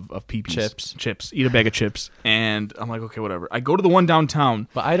of pee-pees. Chips. Eat a bag of chips. And I'm like, okay, whatever. I go to the one downtown.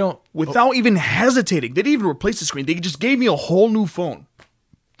 But I don't. Without even hesitating. They didn't even replace the screen. They just gave me a whole new phone.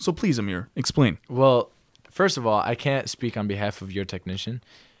 So please, Ameer, explain. Well, first of all, I can't speak on behalf of your technician.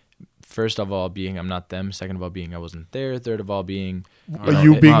 First of all, being I'm not them. Second of all, being I wasn't there. Third of all, being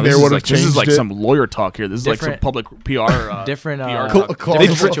you being there would have changed This is like it. some lawyer talk here. This is like some public PR. different PR talk. different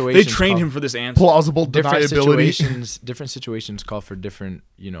They situations trained call- him for this answer. Plausible different deniability. different situations call for different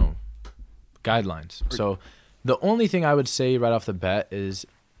guidelines. So the only thing I would say right off the bat is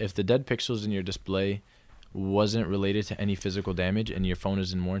if the dead pixels in your display wasn't related to any physical damage and your phone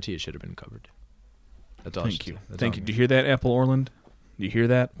is in warranty, it should have been covered. That's all. Thank you. Thank you. Do you hear that, Apple Orland? Do you hear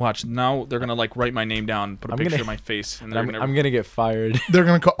that? Watch, now they're gonna like write my name down, put a picture of my face, and I'm gonna get fired. They're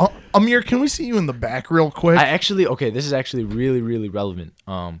gonna call Ameer. Can we see you in the back real quick? This is actually really, really relevant.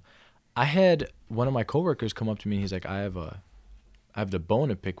 I had one of my coworkers come up to me and he's like, I have the bone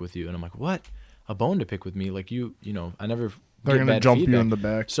to pick with you, and I'm like, what? A bone to pick with me? Like I never. They're get gonna bad jump feedback. you in the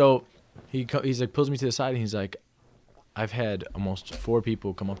back. So he's like pulls me to the side and he's like, I've had almost 4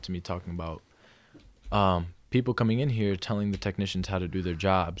 people come up to me talking about people coming in here telling the technicians how to do their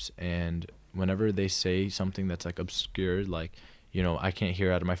jobs, and whenever they say something that's like obscure, like I can't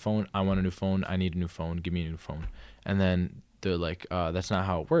hear out of my phone, I want a new phone, I need a new phone, give me a new phone, and then they're like, that's not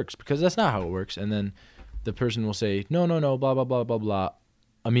how it works, because that's not how it works. And then the person will say, no, blah blah blah blah blah,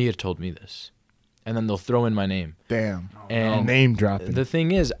 Ameer told me this, and then they'll throw in my name. Damn. And name dropping. the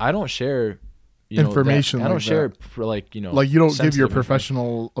thing is, I don't share information. I don't like share that. like you don't give your sensitive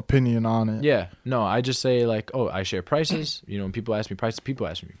professional opinion on it. Yeah, no, I just say like, oh, I share prices. When people ask me prices, people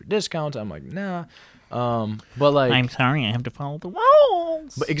ask me for discounts. I'm like, nah. But like, I'm sorry, I have to follow the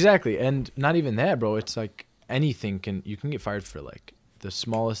rules. But exactly, and not even that, bro. It's like anything you can get fired for like the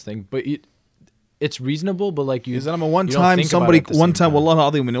smallest thing, but it's reasonable. But like Is that I'm a one time Wallah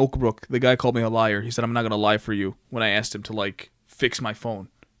Adim in Oakbrook, the guy called me a liar. He said I'm not gonna lie for you when I asked him to like fix my phone.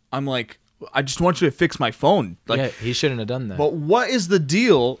 I'm like, I just want you to fix my phone. Like, yeah, he shouldn't have done that. But what is the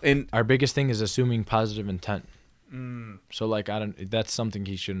deal? And our biggest thing is assuming positive intent. So like that's something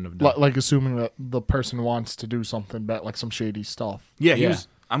he shouldn't have done. Like assuming that the person wants to do something bad, like some shady stuff. Yeah.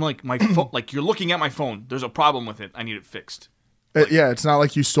 I'm like, my phone. Like, you're looking at my phone. There's a problem with it. I need it fixed. Yeah, it's not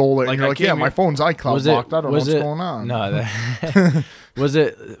like you stole it. Like, and you're like, yeah, my phone's iCloud locked. I don't know what's going on. No, was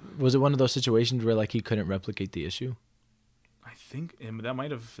it one of those situations where like he couldn't replicate the issue? I think that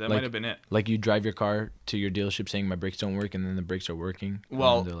might have been it. Like you drive your car to your dealership saying my brakes don't work, and then the brakes are working.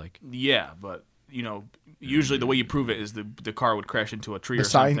 Well, they're like, yeah, but usually the way you prove it is the car would crash into a tree or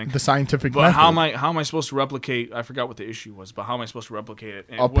something. The scientific but method. how am I supposed to replicate? I forgot what the issue was, but how am I supposed to replicate it?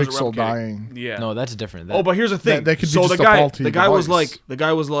 And a it wasn't pixel replicating. dying. Yeah. no, that's different. But here's the thing. That could be so just the a guy, faulty the guy was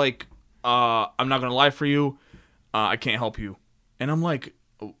device. like, I'm not gonna lie for you. I can't help you. And I'm like,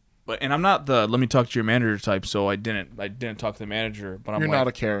 and I'm not the let me talk to your manager type, so I didn't talk to the manager. But I'm You're like, not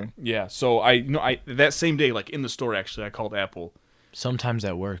a Karen. yeah. So I that same day, like in the store, actually, I called Apple, Sometimes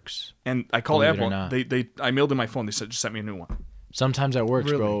that works. and I called Believe it or Apple. not. I mailed them my phone. They said just sent me a new one. Sometimes that works,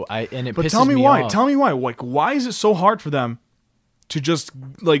 Really? bro. And it But pisses tell me why. off. Tell me why. Like, why is it so hard for them to just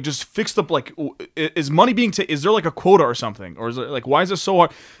fix the is money being is there like a quota or something, or is it like why is it so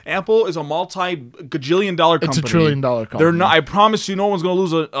hard? Apple is a multi-gajillion-dollar company. It's a $1 trillion company. They're not. I promise you, no one's gonna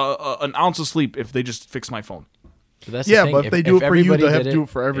lose an ounce of sleep if they just fix my phone. So that's the Yeah, thing. but if they do it for you, everybody they have did to do it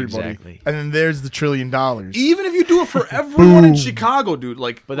for everybody. Exactly. And then there's the $1 trillion. Even if you do it for everyone in Chicago, dude.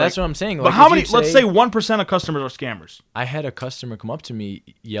 But that's what I'm saying. But Like, how if many? you Let's say 1% of customers are scammers. I had a customer come up to me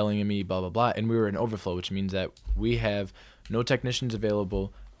yelling at me, blah blah blah, and we were in overflow, which means that we have no technicians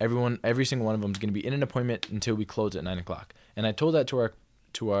available. Every single one of them is going to be in an appointment until we close at 9:00. And I told that to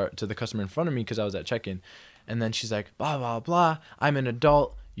the customer in front of me because I was at check-in, and then she's like, blah blah blah. I'm an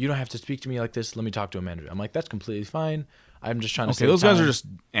adult. You don't have to speak to me like this. Let me talk to a manager. I'm like, that's completely fine. I'm just trying to save those guys time. are just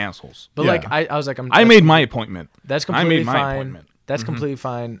assholes. But Yeah. like I was like, I made my appointment. That's I completely made my fine. appointment. That's completely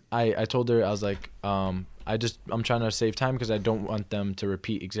fine. I told her, I was like, I'm trying to save time because I don't want them to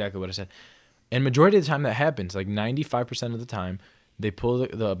repeat exactly what I said. And majority of the time that happens, like 95% of the time,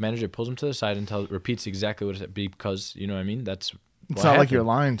 the manager pulls them to the side and repeats exactly what I said because, you know what I mean? That's It's not like you're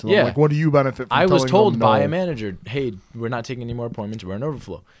lying to them. Yeah. Like, what do you benefit from I was telling told them by no? a manager, hey, we're not taking any more appointments. We're in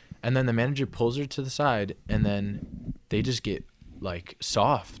overflow. And then the manager pulls her to the side, and then they just get, like,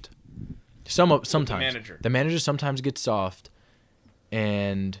 soft. Sometimes. The manager sometimes gets soft,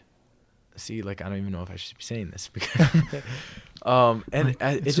 and see, like, I don't even know if I should be saying this because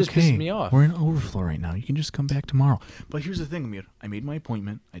it just pisses me off. We're in overflow right now. You can just come back tomorrow. But here's the thing, Ameer. I made my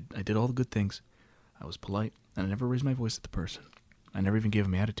appointment. I did all the good things. I was polite, and I never raised my voice at the person. I never even gave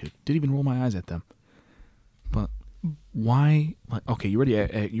them attitude. Didn't even roll my eyes at them. But why? Like, okay, you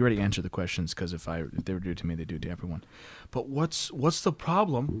already answered the questions because if they were do it to me, they do it to everyone. But what's the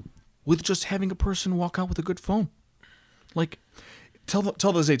problem with just having a person walk out with a good phone? Like, tell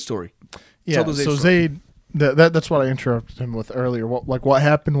the Zaid story. Yeah, Tell the Zaid so story. Zaid, that's what I interrupted him with earlier. What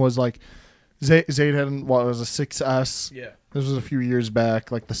happened was, like, Zaid had, it was a 6S. Yeah. This was a few years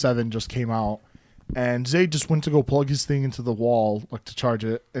back. Like, the 7 just came out. And Zaid just went to go plug his thing into the wall, like, to charge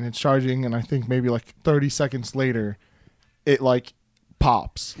it. And it's charging, and I think maybe, like, 30 seconds later, it, like,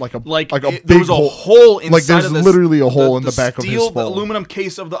 pops. Like a big there was a hole inside like, there's of this, literally a hole in the back of his steel, the phone. aluminum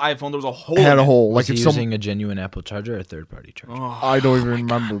case of the iPhone. There was a hole. It had in a it. hole. Was Like, he if using a genuine Apple charger or a third-party charger? I don't even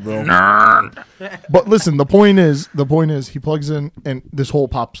remember, bro. But listen, the point is, he plugs in and this hole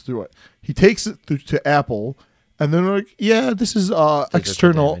pops through it. He takes it to Apple, and then they're like, yeah, this is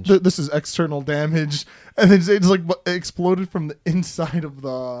external. damage. This is external damage, and then it's like it exploded from the inside of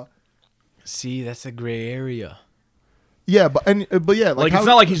the. See, that's a gray area. Yeah, but yeah, Like it's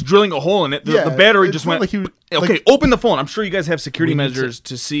not like he's drilling a hole in it. The battery it's just not went. like he was- Okay, like- open the phone. I'm sure you guys have security We need measures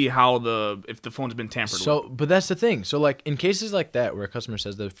to see how if the phone's been tampered with. So, but that's the thing. So, like, in cases like that where a customer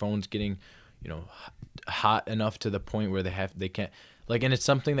says their phone's getting, hot enough to the point where they can't, like, and it's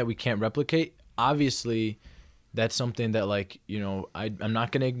something that we can't replicate, obviously, that's something that, like, I'm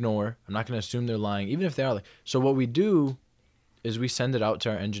not going to ignore. I'm not going to assume they're lying, even if they are. So what we do is we send it out to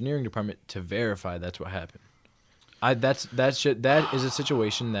our engineering department to verify that's what happened. That is a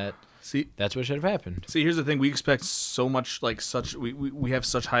situation that that's what should have happened. See, here's the thing: we expect so much, we have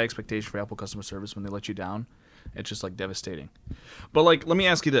such high expectation for Apple customer service. When they let you down, it's just like devastating. But like, let me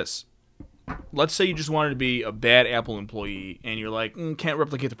ask you this: let's say you just wanted to be a bad Apple employee, and you're like, can't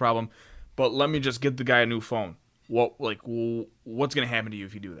replicate the problem, but let me just get the guy a new phone. What's gonna happen to you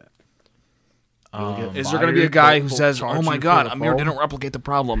if you do that? Is there gonna be a guy who says, "Oh my God, Ameer didn't replicate the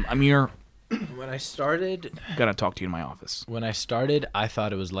problem"? Ameer. When I started, Gotta talk to you in my office. When I started, I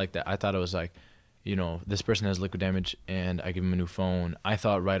thought it was like that. I thought it was like, this person has liquid damage, and I give him a new phone. I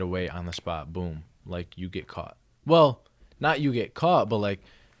thought right away on the spot, boom, like you get caught. Well, not you get caught, but like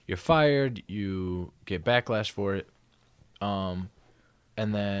you're fired, you get backlash for it, and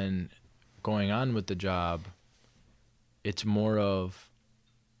then going on with the job, it's more of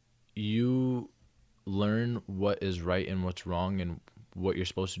you learn what is right and what's wrong and what you're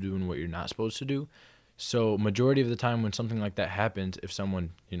supposed to do and what you're not supposed to do. So majority of the time when something like that happens, if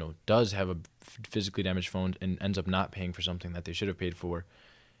someone, does have a physically damaged phone and ends up not paying for something that they should have paid for,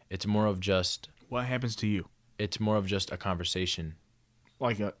 it's more of just... What happens to you? It's more of just a conversation.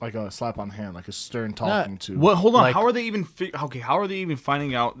 like a slap on the hand, like a stern talking to. What? Hold on. Like- How are they even? How are they even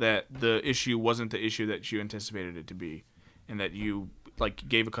finding out that the issue wasn't the issue that you anticipated it to be, and that you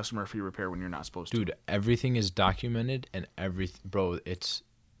gave a customer a free repair when you're not supposed to? Dude, everything is documented and bro, it's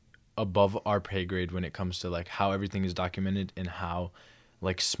above our pay grade when it comes to like how everything is documented and how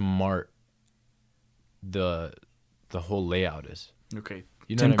like smart the whole layout is. Okay.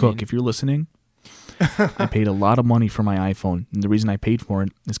 You know Tim what I Cook, mean? if you're listening, I paid a lot of money for my iPhone. And the reason I paid for it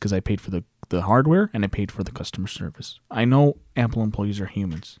is because I paid for the hardware and I paid for the customer service. I know Apple employees are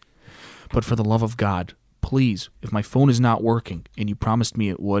humans. But for the love of God, please, if my phone is not working and you promised me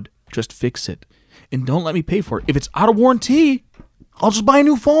it would, just fix it. And don't let me pay for it. If it's out of warranty, I'll just buy a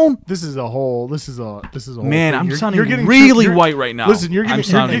new phone. This is a whole. This is a whole. Man, thing. I'm sounding you're getting really white right now. Listen, you're I'm getting,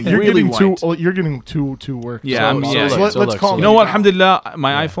 sounding you're really getting white. You're getting too worked. Yeah, let's call it. You know what? Alhamdulillah,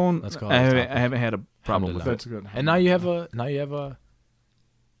 my Yeah, iPhone, let's call it I haven't had a problem with it. That's good. And now you have a Did I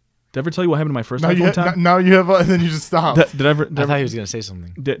ever tell you what happened to my first Now you, iPhone 10? now you have, and then you just stop. Did I ever? I thought he was gonna say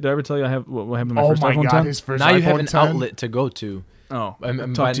something. Did I ever tell you what happened to my Oh first my iPhone God, 10? his first Now you have iPhone an 10? outlet to go to. Oh,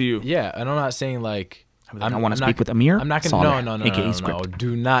 I'm talk to you. Yeah, and I'm not saying like I want to I'm speak with Ameer. I'm not Saleh, gonna no, aka no. Skript.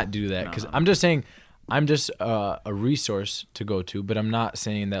 Do not do that because I'm just saying I'm just a resource to go to, but I'm not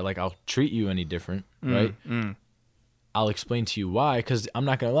saying that like I'll treat you any different, right? I'll explain to you why, because I'm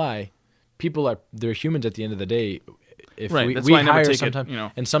not gonna lie, they're humans at the end of the day. If Right, we, that's we why I never hire take it, sometimes, you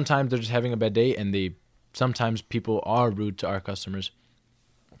know. and sometimes they're just having a bad day, and sometimes people are rude to our customers,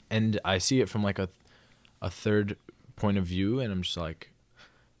 and I see it from like a third point of view, and I'm just like,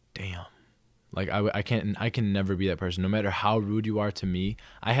 damn. Like I can never be that person, no matter how rude you are to me.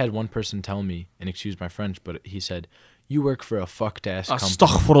 I had one person tell me, and excuse my French, but he said, "You work for a fucked ass company."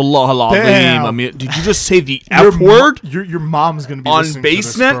 Astaghfirullah al-azim, Damn. Ameer. Did you just say the F word Your mom's gonna be on listening to this,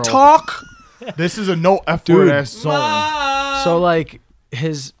 Basenet bro. Talk? This is a no F Dude. word ass song. So like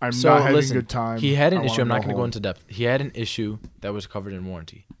I'm so not having listen, a good time. he had I an issue. wanna I'm not go going to go home. into depth. He had an issue that was covered in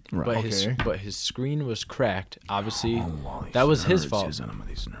warranty, Right. but Okay. his screen was cracked. Obviously, that was his fault.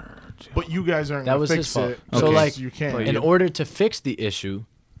 But you guys aren't That gonna was fix his fault. it. So Okay. like, you can't. in order to fix the issue,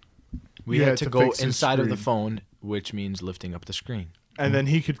 we You had had to to go fix his inside of the screen. phone, which means lifting up the screen. And then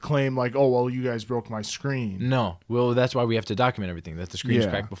he could claim like, oh well, you guys broke my screen. No, well, that's why we have to document everything. That the screen's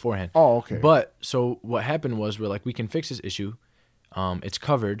Yeah. cracked beforehand. Oh, okay. But so what happened was we're like, we can fix this issue. It's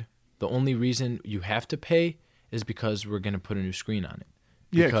covered. The only reason you have to pay is because we're gonna put a new screen on it.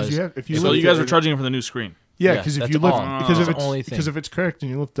 yeah, because you have if you So lift you guys it- are charging him for the new screen. Yeah, Yeah, because if that's you lift all. because if That's the only it's thing. because if it's cracked and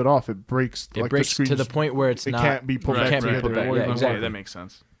you lift it off, it breaks. It like breaks the screen to the just- point where it's it not. can't be put it back can't be together. put back. Or Yeah, even exactly. more. That makes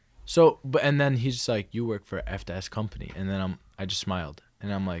sense. So, but and then he's like, "You work for a F-ass company," and then I just smiled,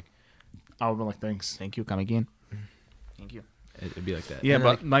 and I'm like, I would be like, thanks. Thank you. Come again. Thank you. "It'd be like that." Yeah, And but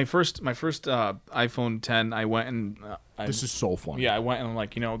like, my first iPhone 10, I went and This is so funny. I went and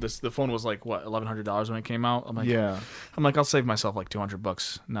like the phone was like what $1,100 when it came out. I'm like I'll save myself like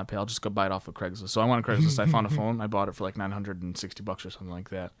 $200, not pay. I'll just go buy it off of Craigslist. So I went on Craigslist. I found a phone. I bought it for like $960 or something like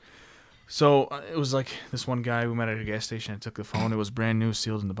that. So it was like this one guy we met at a gas station. I took the phone. It was brand new,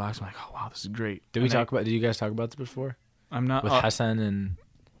 sealed in the box. I'm like, oh wow, this is great. did you guys talk about this before I'm not. with Hassan and?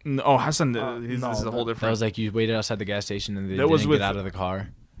 Oh, Hassan, no, this is a whole That different. was like you waited outside the gas station and they That was didn't with- get out of the car.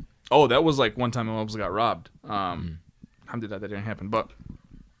 Oh, that was like one time I almost got robbed. Alhamdulillah, that didn't happen. But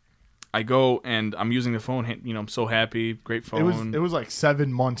I go and I'm using the phone. I'm so happy. Great phone. It was like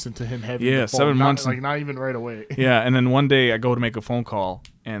 7 months into him having Yeah, the phone. 7 Not- months. like not even right away. Yeah, and then one day I go to make a phone call,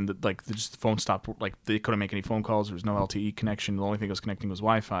 and the phone stopped. Like they couldn't make any phone calls. There was no LTE connection. The only thing that was connecting was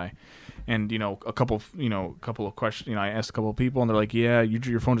Wi-Fi. And a couple of questions. I asked a couple of people, and they're like, "Yeah,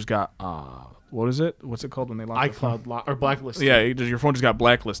 your phone just got what is it? What's it called when they lock the phone?" iCloud or blacklisted. Yeah, your phone just got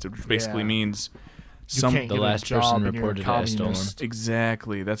blacklisted, which basically Yeah. means You can't The get a last job person and you're a reported it as stolen. communist.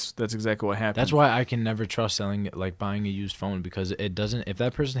 Exactly. That's exactly what happened. That's why I can never trust buying a used phone, because it doesn't. If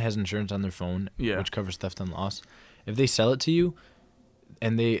that person has insurance on their phone, Yeah. which covers theft and loss, if they sell it to you,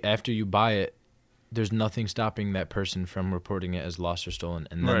 and after you buy it, there's nothing stopping that person from reporting it as lost or stolen,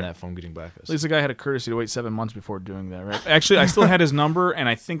 and then Right. that phone getting At blacklisted. least the guy had a courtesy to wait 7 months before doing that, right? Actually, I still had his number, and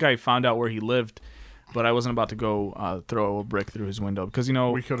I think I found out where he lived, but I wasn't about to go throw a brick through his window because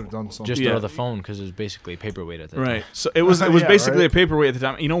We could have done something. Just Yeah. throw the phone, because it was basically a paperweight at that time. right. So it was Yeah, basically right. a paperweight at the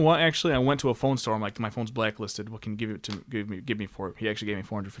time. You know what? Actually, I went to a phone store. I'm like, my phone's blacklisted. What can you give me for it? He actually gave me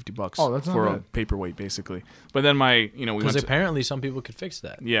 $450 Oh, that's not for a bad. paperweight, basically. But then we Because went to, apparently some people could fix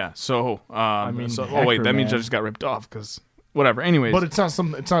that. yeah. So mean, oh wait, that means I hacker, just got ripped off because whatever. Anyways, But it's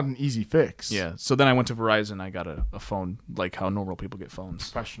not an easy fix. yeah. So then I went to Verizon. I got a phone like how normal people get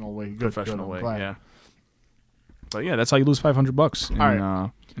phones. Professional way. Good. Professional good, way, I'm glad. yeah. But yeah, that's how you lose $500 in, All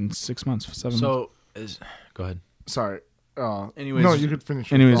right. in 6 months, 7 months. So, go ahead. Sorry. Anyways- no, you could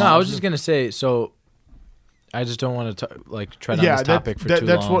finish. anyways- No, I was just gonna say. So, I just don't want to tread on this topic for too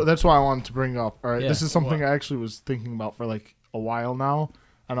long. That's why I wanted to bring up. All right, Yeah. this is something I actually was thinking about for like a while now,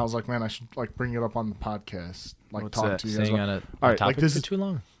 and I was like, man, I should like bring it up on the podcast, like What's talk that? to you guys. Staying about- on a All right, topic like this for is too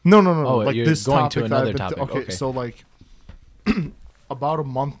long. no, Oh, like you're this going topic to that another I've been topic, okay. So like, about a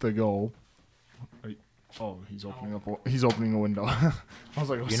month ago. Oh, he's opening up. He's opening a window. I was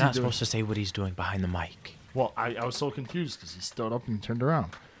like, You're not supposed to say what he's doing behind the mic. Well, I was so confused because he stood up and he turned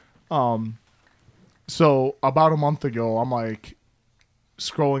around. So about a month ago, I'm like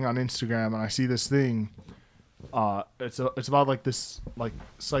scrolling on Instagram and I see this thing. It's about like this like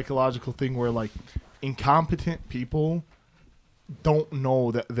psychological thing where like incompetent people don't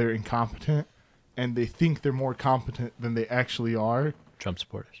know that they're incompetent and they think they're more competent than they actually are. Trump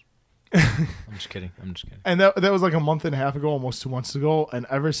supporters. I'm just kidding. And that was like a month and a half ago, almost 2 months ago. And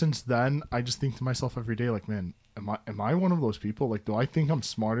ever since then, I just think to myself every day, like, man, am I one of those people? Like, do I think I'm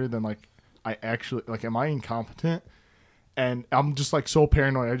smarter than like I actually like? Am I incompetent? And I'm just like so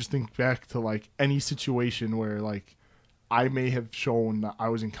paranoid. I just think back to like any situation where like I may have shown that I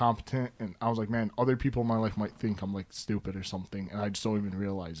was incompetent, and I was like, man, other people in my life might think I'm like stupid or something, and I just don't even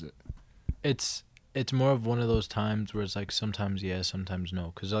realize it. It's more of one of those times where it's like sometimes yes, sometimes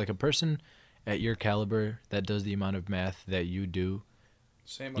no. Because like a person at your caliber that does the amount of math that you do,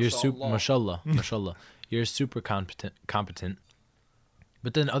 you're super, mashallah, you're super competent.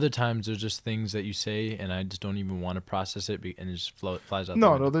 But then other times there's just things that you say and I just don't even want to process it and it just flies out.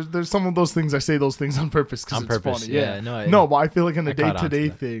 No, there's some of those things I say those things on purpose because it's funny. Yeah, no, but I feel like in a day-to-day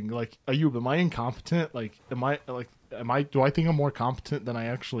thing, like Ayoub, am I incompetent? Like, am I? Do I think I'm more competent than I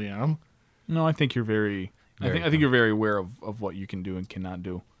actually am? No, I think you're very. I think you're very aware of what you can do and cannot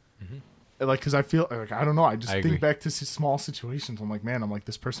do. Mm-hmm. Like, because I feel like I don't know. I just agree. think back to small situations. I'm like, man,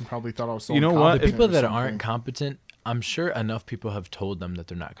 this person probably thought I was so. You know what? The people that aren't competent, I'm sure enough people have told them that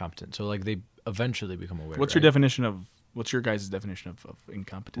they're not competent. So like they eventually become aware. What's your definition of? What's your guys' definition of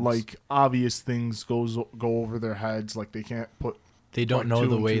incompetence? Like obvious things go over their heads. Like they can't put. They don't know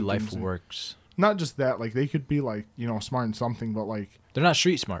the way life works. Not just that. Like they could be like smart in something, but like they're not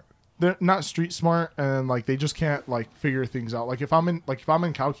street smart. They're not street smart, and like they just can't like figure things out. Like if I'm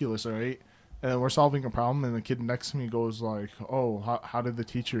in calculus, all right, and we're solving a problem, and the kid next to me goes like, "Oh, how did the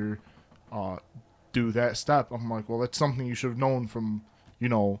teacher do that step?" I'm like, "Well, that's something you should have known from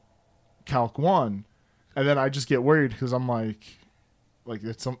Calc 1," and then I just get worried because I'm like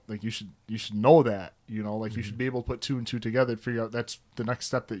it's something like you should know that like you should be able to put 2 and 2 together and figure out that's the next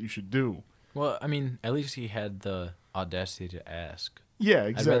step that you should do. Well, I mean, at least he had the audacity to ask. Yeah,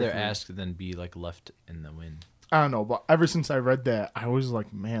 exactly. I'd rather ask than be like left in the wind. I don't know, but ever since I read that, I was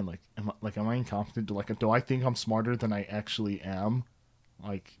like, man, am I incompetent? Do I think I'm smarter than I actually am?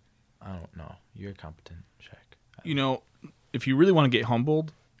 Like, I don't know. You're competent, Shaq. If you really want to get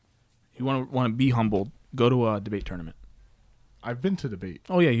humbled, you want to be humbled, go to a debate tournament. I've been to debate.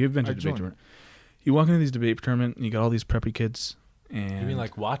 Oh yeah, you've been to a debate tournament. You walk into these debate tournament, and you got all these preppy kids. And you mean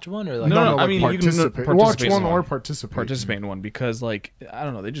like watch one or like no, I mean participate. Watch one or participate. Participate in one because like I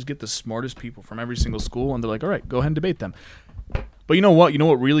don't know, they just get the smartest people from every single school and they're like, all right, go ahead and debate them. But you know what? You know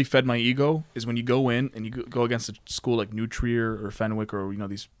what really fed my ego is when you go in and you go against a school like New Trier or Fenwick or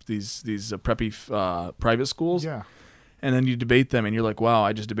these preppy private schools. Yeah. And then you debate them and you're like, wow,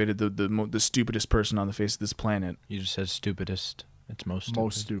 I just debated the stupidest person on the face of this planet. You just said stupidest. It's most stupid.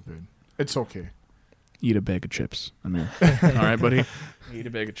 Most stupid. It's okay. Eat a bag of chips, Ameer. All right, buddy. Eat a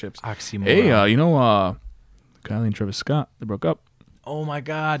bag of chips. Oxymoron. Hey, Kylie and Travis Scott, they broke up. Oh my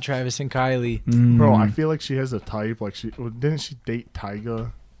God, Travis and Kylie. Bro, I feel like she has a type. Like didn't she date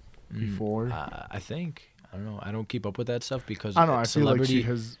Tyga before? I think. I don't know. I don't keep up with that stuff because I don't know. I feel like she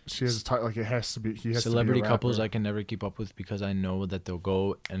has a type. Like it has to be. He has celebrity to be a couples. rapper. I can never keep up with because I know that they'll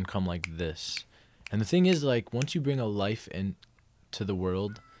go and come like this. And the thing is, like, once you bring a life into the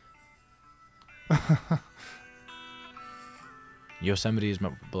world. Yosemite is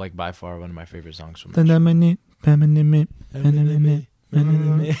by far one of my favorite songs from the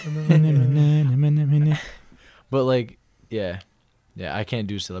But like yeah, I can't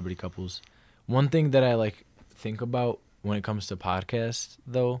do celebrity couples. One thing that I think about when it comes to podcasts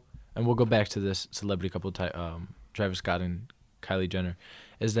though, and we'll go back to this celebrity couple Travis Scott and Kylie Jenner,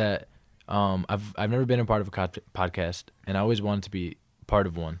 is that I've never been a part of a podcast and I always wanted to be part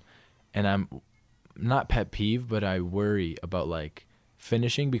of one, and I'm not pet peeve, but I worry about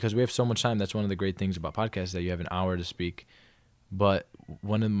finishing because we have so much time. That's one of the great things about podcasts, that you have an hour to speak. But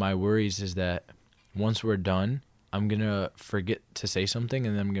one of my worries is that once we're done, I'm going to forget to say something,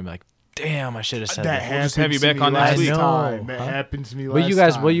 and then I'm going to be like, damn, I should have said that. We'll just have you back on next week. That happened to me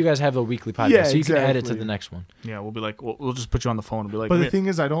last time. Well, you guys have a weekly podcast, Yeah, so you can add it to exactly. the next one. Yeah, we'll be like, we'll just put you on the phone and be like. But the thing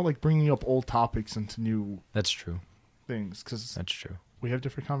is, I don't like bringing up old topics into new That's true. things because That's true. we have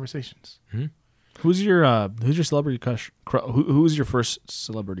different conversations. Hmm? Who's your celebrity crush? Who's your first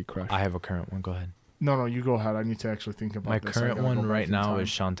celebrity crush? I have a current one. Go ahead. No, you go ahead. I need to actually think about My this. current one right now is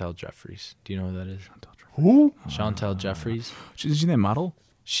Chantel Jeffries. Do you know who that is? Chantal Jeffries. Who? Chantel Jeffries. Is she that model?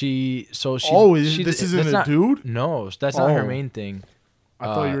 She This isn't that's a not, dude? No, that's not her Oh. main thing. I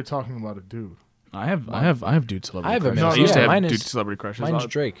thought you were talking about a dude. I have dude celebrity. I have a crushes. male- I used to yeah, have mine dude is- celebrity crushes. Mine's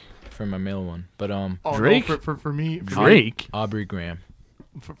Drake for my male one, but Oh, Drake? No, for me, Drake. Aubrey Graham.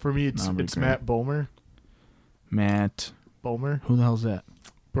 For me, it's Aubrey Graham. Matt Bomer. Matt. Bomer, Who the hell's that?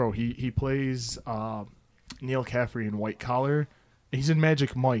 bro. He plays Neil Caffrey in White Collar. He's in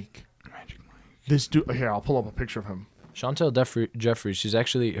Magic Mike. This dude. Here, I'll pull up a picture of him. Chantel Jeffries. She's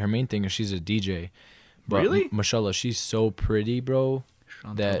actually her main thing is she's a DJ. But Really? Mashallah, she's so pretty, bro.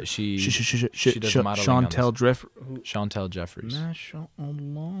 That she does modeling on this. Chantel Jeffries.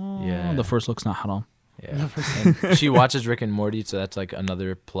 MashaAllah. Yeah. The first look's not haram. Yeah. And she watches Rick and Morty, so that's like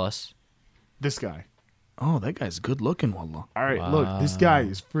another plus. This guy. Oh, that guy's good looking, wallah. All right, look. This guy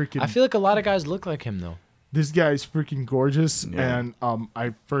is freaking. I feel like a lot of guys look like him though. This guy's freaking gorgeous, Yeah. and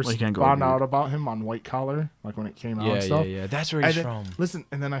I first Well, you can't go found over out about him on White Collar, like when it came out Yeah, and stuff. yeah. That's where And he's then, from. listen,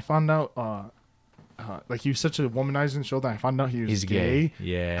 and then I found out, like he was such a womanizing show that I found out he was He's gay.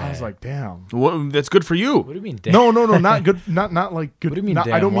 Yeah. I was like, damn. Well, that's good for you. What do you mean? Damn? No, not good. Not like good. What do you mean, not,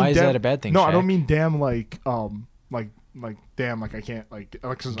 damn? I don't Why mean is damn, that a bad thing, No, I Shaq? don't mean damn like damn like I can't like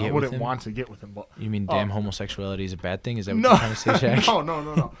because I Get with wouldn't him? want to get with him. But You mean damn homosexuality is a bad thing? Is that what no, you're trying to say, Shaq?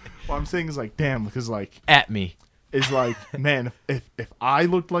 no. What I'm saying is like damn because like At me. is like man if I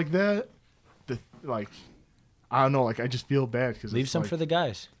looked like that, like I don't know like I just feel bad because Leave some like, for the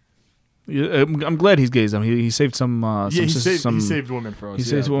guys. Yeah, I'm glad he's gay. He saved some. he saved women for us. He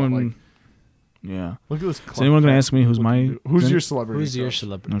saves but, women. like, Yeah. look at this. Is anyone gonna ask me who's your celebrity? Who's your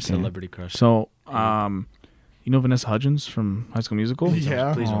crush? celebrity crush? So, you know Vanessa Hudgens from High School Musical?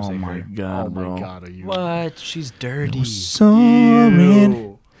 Yeah. Please don't Oh say my her. god, Oh bro. my god, are you? What? She's dirty. Soaring,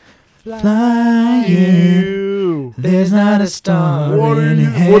 Ew. flying. Ew. There's not a star What are in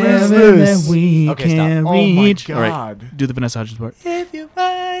you- what is heaven this? that we Okay, stop. can Oh my reach. All right, god. do the Vanessa Hudgens part.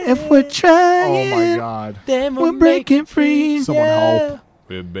 If We're trying, Oh my god. then we're breaking free. Someone help.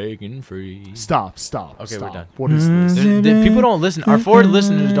 We're breaking free. Stop. Okay, we're done. What is this? People don't listen. Our 4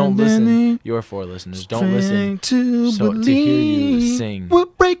 listeners don't listen. Your 4 listeners don't listen. So to hear you sing. We're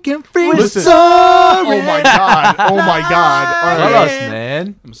breaking free. We're Listen. soaring. Oh my god. Oh my god. All Tell right. us,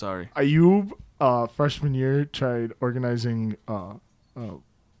 man. I'm sorry. Ayub, freshman year, tried organizing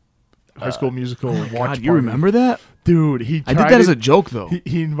High School Musical watch God, party. you remember that? Dude, he I tried did that as a it. joke, though.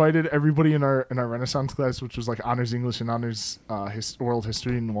 He invited everybody in our Renaissance class, which was like honors English and honors world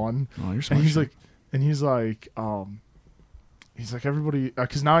history in one. Oh, you're smart. And he's like everybody,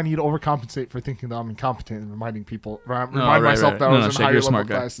 because now I need to overcompensate for thinking that I'm incompetent and reminding people, remind myself that I was in Shaq, higher you're a level smart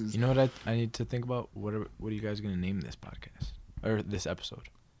guy. classes. You know what I need to think about? What are you guys going to name this podcast? Or this episode?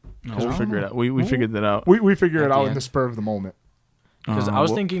 No, we'll figure it out. We figured that out. We figure At it the out in end. the spur of the moment. Because I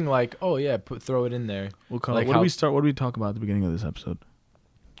was thinking like, oh yeah, throw it in there. We'll call like it. What how- do we start? What do we talk about at the beginning of this episode?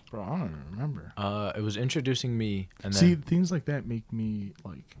 Bro, I don't even remember. It was introducing me, and See, then things like that make me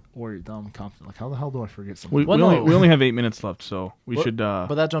like worried that I'm confident. Like, how the hell do I forget something? We, Well, we, no. only, we only have 8 minutes left, so we But- should.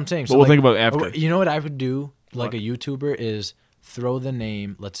 but that's what I'm saying. But we'll like, think about it after. You know what I would do, like What? a YouTuber, is throw the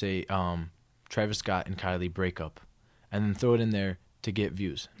name, let's say, Travis Scott and Kylie breakup, and then throw it in there to get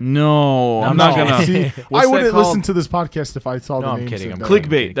views. No, I'm No. not gonna. See, What's I that wouldn't called? listen to this podcast if I saw No, the I'm names. kidding, of I'm that. kidding.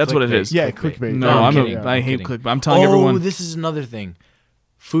 Clickbait. That's what it is. Yeah, clickbait. No, I'm I'm kidding, I I'm hate kidding. clickbait. I'm telling Oh, everyone. this is another thing.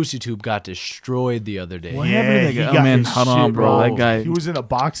 FouseyTube got destroyed the other day. What happened to that he guy? Oh, got man, his hold on, shit, bro. That guy. He was in a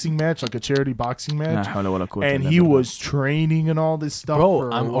boxing match, like a charity boxing match, and and he was training and all this stuff. Bro, for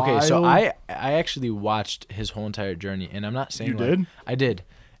a okay. So while. I actually watched his whole entire journey, and I'm not saying You like- did? I did,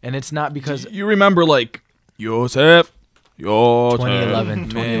 and it's not because You remember like Yosef?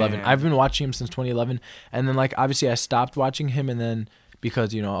 2011. I've been watching him since 2011, and then like obviously I stopped watching him, and then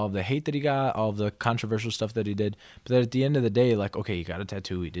because you know all the hate that he got, all the controversial stuff that he did. But then at the end of the day, like okay, he got a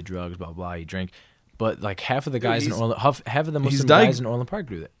tattoo, he did drugs, blah blah, he drank, but like half of the guys in Orland, half of the Muslim guys in Orland Park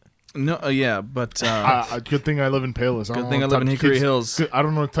do that. No, yeah, but good thing I live in Palos. good thing I live in Hickory Hills. I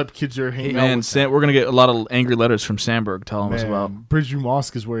don't know what type of kids you're hanging out Man, with. we're gonna get a lot of angry letters from Sandberg telling us Man, about. Bridgeview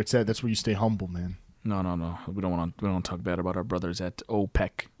Mosque is where it's at. That's where you stay humble, man. No. We don't want to talk bad about our brothers at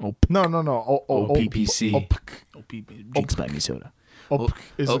OPEC. No. OPPC. OPC. Explain me soda. OPC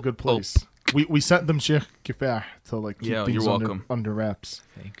is a good place. We sent them Sheikh Kifah to like keep Yeah, things you're welcome. under wraps.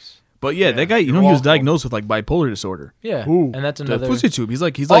 Thanks. But yeah, that guy, you know, you're he was welcome. diagnosed with like bipolar disorder. Yeah, Ooh. and that's The another FouseyTube. He's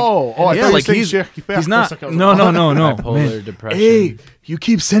like, I yeah, thought like you were saying he's Sheikh Kifah he's for a not. second. I was No, like, no, bipolar man. depression. Hey, you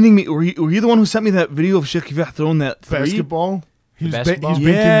keep sending me. Were you the one who sent me that video of Sheikh Kifah throwing that three? Basketball. He's Basketball? banking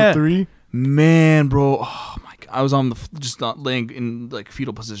Yeah. the three. Man, bro. Oh my god, I was on the just not laying in like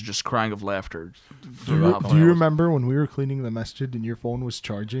fetal position, just crying of laughter. Do you remember when we were cleaning the masjid and your phone was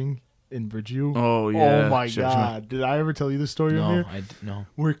charging in Bridgeview. Oh yeah. Oh my Sure. god! Did I ever tell you this story, No, Ameer? no.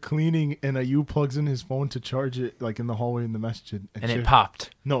 We're cleaning, and Ayoub plugs in his phone to charge it, like in the hallway in the masjid. And it Sheikh-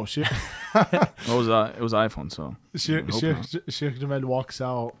 popped. No, Sheikh It was iPhone, so Sheikh I hope not. Sheikh Jamal walks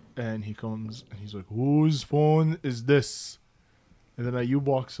out, and he comes, and he's like, "Whose phone is this?" And then Ayoub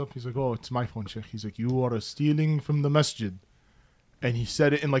walks up. He's like, "Oh, it's my phone, Sheikh." He's like, "You are stealing from the masjid," and he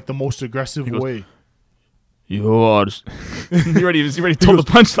said it in like the most aggressive He goes, way. you are. he already told the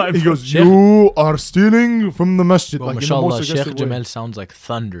punchline. He goes, Sheikh- "You are stealing from the masjid." Bro, like in the mashallah, most aggressive Sheikh way. Jamal sounds like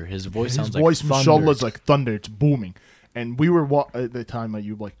thunder. His voice His sounds voice, like thunder. mashallah, is like thunder. It's booming. And we were at the time,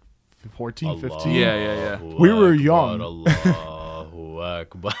 Ayoub, like 14, 15. Yeah. We were young. Allahu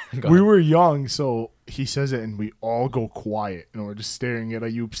Akbar. We were young, so he says it, and we all go quiet, and we're just staring at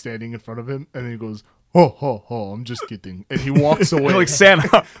Ayoub standing in front of him, and then he goes, "Ho ho ho! I'm just kidding," and he walks away like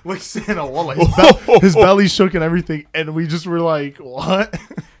Santa. like Santa. Wallah, his belly shook and everything, and we just were like, "What?"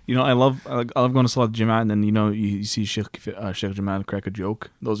 You know, I love going to Salat Jum'ah, and then you see Sheikh Jamal crack a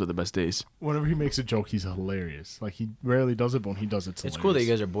joke. Those are the best days. Whenever he makes a joke, he's hilarious. Like he rarely does it, but when he does, it's It's cool that you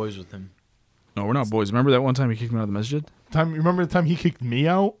hilarious. guys are boys with him. No, we're not boys. Remember that one time he kicked me out of the masjid? Remember the time he kicked me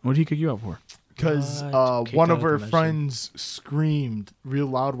out? What did he kick you out for? Because What? Kicked one out of of our the masjid? friends screamed real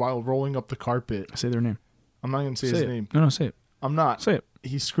loud while rolling up the carpet. Say their name. I'm not going to say Say his it. name. No, say it. I'm not. Say it.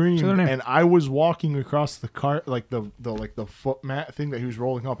 He screamed, Say their name. and I was walking across the cart, like the foot mat thing that he was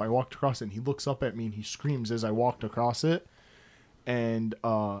rolling up. I walked across it, and he looks up at me, and he screams as I walked across it. And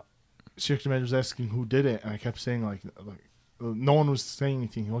Sheikh Jamal was asking who did it, and I kept saying like no one was saying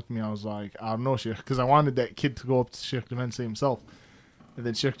anything. He looked at me, I was like, I don't know, Sheikh, because I wanted that kid to go up to Sheikh Jamal and say himself. And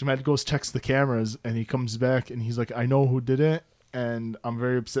then Sheikh Jamal goes, checks the cameras, and he comes back, and he's like, I know who did it, and I'm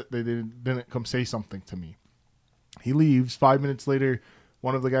very upset they didn't come say something to me. He leaves. 5 minutes later,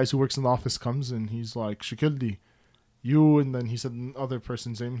 one of the guys who works in the office comes, and he's like, Shakildi, you, and then he said another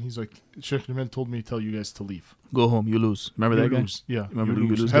person's name, and he's like, Sheikh Jamal told me to tell you guys to leave. Go home. You lose. Remember You that guy? lose. Yeah. Remember you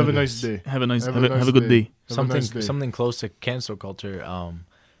you lose. Have a Good. nice day. Have a nice. Have Have a a, nice have a good day. day. Have a nice day. Something close to cancel culture.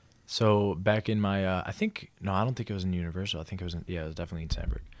 So back in my, I don't think it was in Universal. I think it was it was definitely in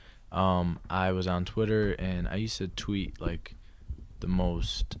Sandburg. I was on Twitter, and I used to tweet like the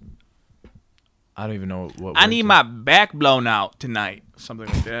most. I don't even know what. I words need it- my back blown out tonight. Something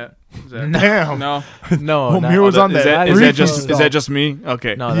like that. Is that Damn. no. No, Well, not- Mir was on Is that. that freaky just stuff. me?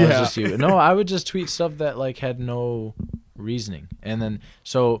 Okay. No, that Yeah. was just you. No, I would just tweet stuff that like had no reasoning, and then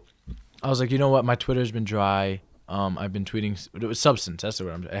so I was like, you know what, my Twitter's been dry. I've been tweeting. It was substance. That's the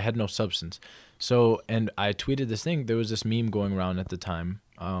word. I had no substance. So, and I tweeted this thing. There was this meme going around at the time,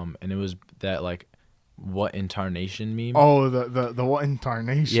 and it was that like, what incarnation meme. Oh, the what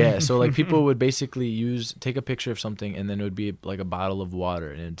incarnation? Yeah, so like people would basically take a picture of something, and then it would be like a bottle of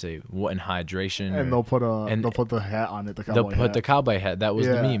water, and it'd say what in hydration. And or- they'll put the hat on it. The they'll cowboy put hat. the cowboy hat. That was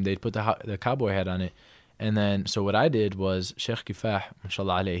the Yeah. meme. They'd put the cowboy hat on it. And then, so what I did was, Sheikh Kifah,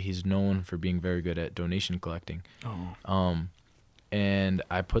 mashallah alayh, he's known for being very good at donation collecting. Oh. And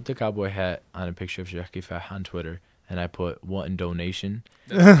I put the cowboy hat on a picture of Sheikh Kifah on Twitter, and I put what in donation.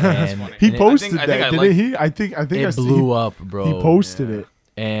 That's And funny. He and it- posted I think that, I didn't like- he? I think I It see- blew up, bro. He posted it.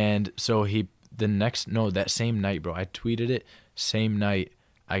 And so that same night, bro, I tweeted it. Same night,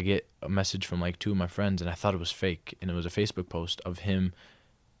 I get a message from like two of my friends, and I thought it was fake. And it was a Facebook post of him,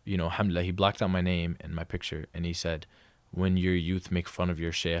 you know, alhamdulillah, he blocked out my name and my picture, and he said, when your youth make fun of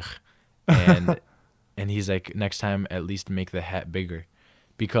your sheikh. And and he's like, next time, at least make the hat bigger.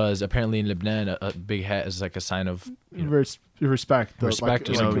 Because apparently in Lebanon, a big hat is like a sign of, you know, Respect. Respect, like,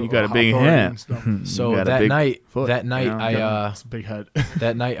 you know, like you got a big authority hat. and stuff. so You got a that big night, foot, you know? It's a big head.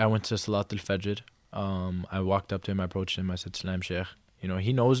 that night I went to Salat al-Fajr. I walked up to him, I approached him, I said, Salam Sheikh. You know,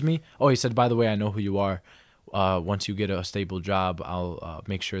 he knows me. Oh, he said, by the way, I know who you are. Once you get a stable job, I'll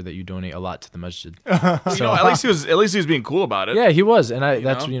make sure that you donate a lot to the masjid. You know, at least he was being coul about it. Yeah, he was, and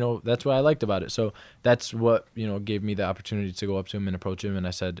know? that's what I liked about it. So that's what gave me the opportunity to go up to him and approach him, and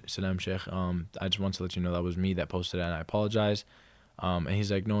I said, Salam Sheikh, I just want to let you know that was me that posted it, and I apologize. And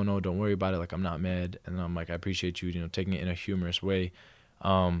he's like, no, don't worry about it. Like, I'm not mad. And I'm like, I appreciate you, taking it in a humorous way.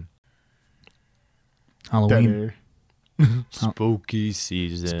 Dead Halloween. air. Spooky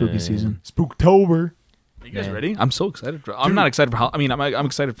season. Spooky season. Spooktober. Are you guys Man. ready? I'm so excited. I'm not excited for I'm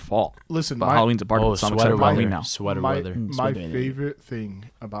excited for fall. Listen, But my, Halloween's a part of it, so I'm excited for Halloween now. Sweater my, weather. my Sweater. favorite thing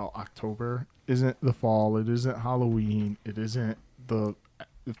about October isn't the fall. It isn't Halloween. It isn't the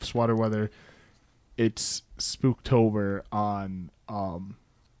sweater weather. It's Spooktober on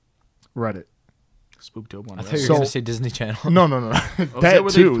Reddit. Spooktober. I thought you were So- going to say Disney Channel. No.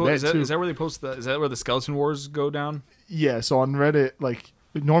 that too. Is That too. that where they post the? Is that where the skeleton wars go down? Yeah, so on Reddit, like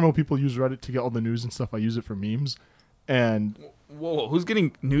normal people use Reddit to get all the news and stuff. I use it for memes, and Whoa, who's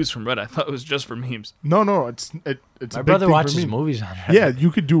getting news from Reddit? I thought it was just for memes. No, it's My a big brother thing watches for me. movies on Reddit. Yeah, you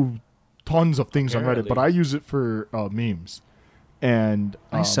could do tons of things on Reddit, Apparently. but I use it for memes. And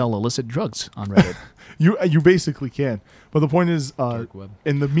I sell illicit drugs on Reddit. you basically can. But the point is, Dark web.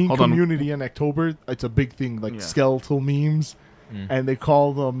 in the meme Hold on. community in October, it's a big thing, like Yeah. skeletal memes, and they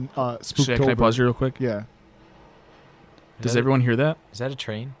call them Spooktober. Shaq, can I pause you real quick? Yeah. Does everyone hear that? Is that a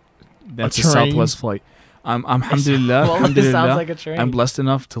train? That's a train? Southwest flight. Alhamdulillah, Well, it alhamdulillah, sounds like a train. I'm blessed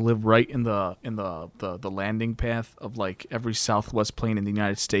enough to live right in the landing path of like every Southwest plane in the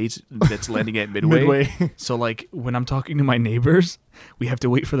United States that's landing at Midway. So like when I'm talking to my neighbors, we have to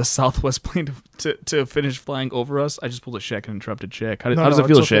wait for the Southwest plane to finish flying over us. I just pulled a Shaq and interrupted Shaq. How does it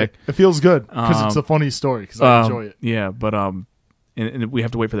feel, it's okay. Shaq? It feels good because it's a funny story because I enjoy it. Yeah, but and we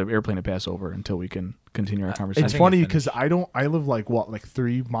have to wait for the airplane to pass over until we can continue our conversation. It's think funny it because I live like what, like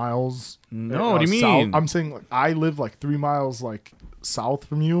 3 miles. No, what do you south. mean? I'm saying like, I live like 3 miles like south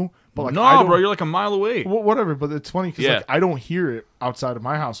from you, but like no, I don't, bro, you're like a mile away. whatever. But it's funny because Yeah. like I don't hear it outside of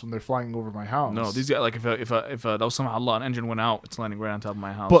my house when they're flying over my house. No, these guys like if that was somehow Allah, an engine went out, it's landing right on top of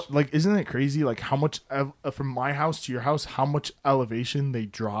my house. But like, isn't it crazy? Like how much from my house to your house, how much elevation they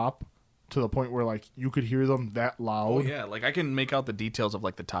drop to the point where like you could hear them that loud. oh yeah, like I can make out the details of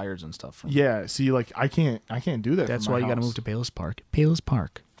like the tires and stuff. Yeah, see, like I can't do that. That's from why my you got to house. move to Palos Park. Palos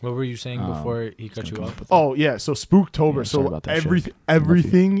Park. What were you saying before he cut you off? Oh yeah, so Spooktober. Yeah, sorry so about that, Shaq.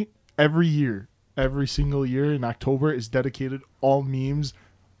 everything, every year, every single year in October is dedicated. All memes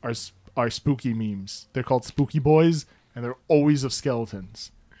are spooky memes. They're called Spooky Boys, and they're always of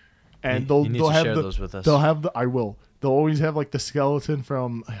skeletons. And You need they'll to have share the those with us. they'll have the I will. They'll always have like the skeleton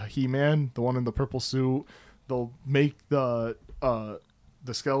from He-Man, the one in the purple suit. They'll make the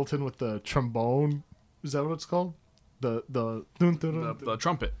skeleton with the trombone. Is that what it's called? The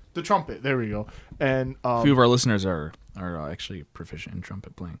trumpet. the trumpet. There we go. And A few of our listeners are actually proficient in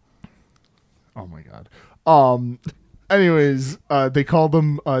trumpet playing. oh my god. Anyways, they call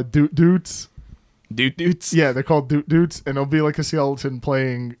them doots. Dudes. Yeah, they're called doots, and it'll be like a skeleton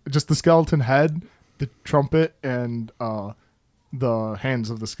playing just the skeleton head, the trumpet, and the hands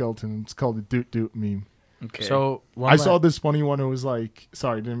of the skeleton. It's called the doot meme. Okay. So I saw this funny one. It was like,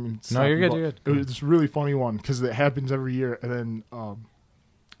 sorry, didn't mean to No, stop you're you, good, but you're good. It was this really funny one because it happens every year, and then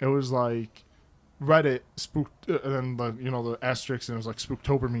it was like Reddit spooked, and then the asterisks, and it was like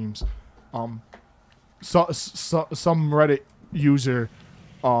Spooktober memes. Some Reddit user,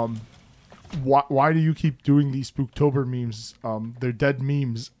 why do you keep doing these Spooktober memes? They're dead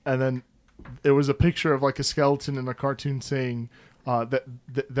memes, and then it was a picture of like a skeleton in a cartoon saying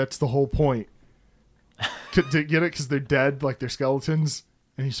that's the whole point. To get it because they're dead, like they're skeletons,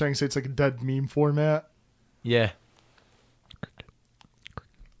 and he's trying to say it's like a dead meme format. Yeah.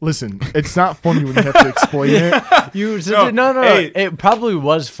 Listen, it's not funny when you have to explain it. No. hey. It probably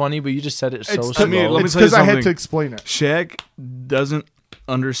was funny, but you just said it so It's slow. Ameer, let me it's tell you because I had something. to explain it. Shaq doesn't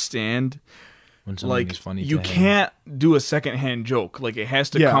understand. When something Like is funny you to him. can't do a secondhand joke. Like it has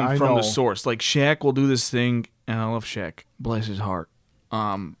to Yeah, come I from know. the source. Like Shaq will do this thing, and I love Shaq. Bless his heart.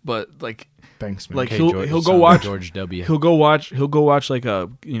 But like Thanks, man. Like Okay, he'll George- go son of watch George W. He'll go watch like a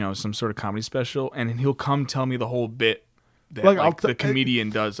some sort of comedy special, and he'll come tell me the whole bit that Like, like, I'll the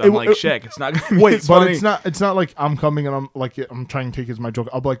comedian does. it- I'm like it- Shaq. It's not gonna be Wait, as but funny. it's not like I'm coming and I'm trying to take it as my joke.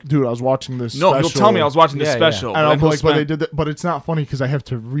 I'll be like, dude, I was watching this. No, special, he'll tell me I was watching this Yeah, yeah. special, and but I'll then be he'll like, but they spend- did that. But it's not funny because I have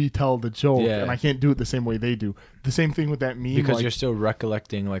to retell the joke, Yeah. and I can't do it the same way they do. The same thing with that meme. Because like, you're still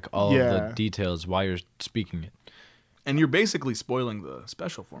recollecting like all of Yeah. the details while you're speaking it. and you're basically spoiling the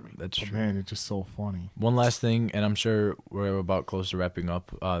special for me. That's true. man, it's just so funny. One last thing, and I'm sure we're about close to wrapping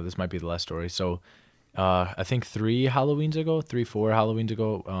up. This might be the last story. So, I think 4 Halloweens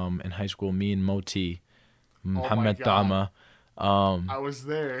ago, in high school, me and Moti, Muhammad God. Dama, I was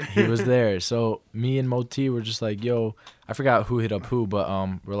there. he was there. So me and Moti were just like, yo, I forgot who hit up who, but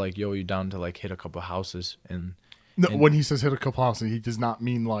we're like, yo, you down to like hit a couple houses? And No, when he says hit a couple houses, he does not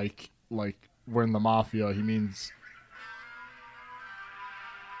mean like we're in the mafia. He means,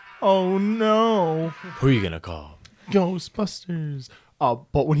 oh no, who are you gonna call? Ghostbusters.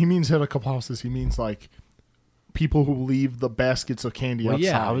 But when he means hit a couple houses, he means like people who leave the baskets of candy Well, outside.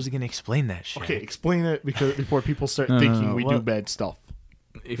 yeah, I was gonna explain that shit. Okay, explain it before people start thinking we do what? bad stuff.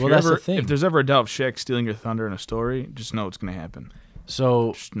 If Well, you're that's the ever, thing. if there's ever a doubt of Shaq stealing your thunder in a story, just know it's gonna happen.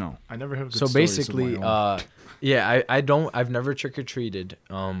 So Just know. I never have. Good so stories of basically, my own. yeah, I've never trick or treated,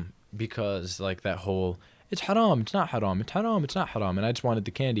 because like that whole it's haram, it's not haram, it's haram, it's not haram, and I just wanted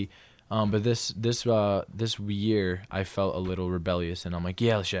the candy. But this year I felt a little rebellious, and I'm like,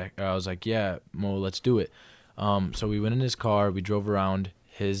 yeah, Shaq. I was like, yeah, Mo, let's do it. So we went in his car, we drove around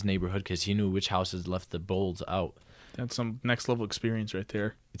his neighborhood because he knew which houses left the bowls out. That's some next level experience right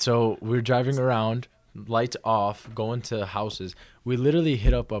there. So we're driving around, lights off, going to houses. We literally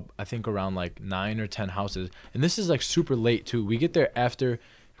hit up, I think, around like 9 or 10 houses. And this is like super late, too. We get there after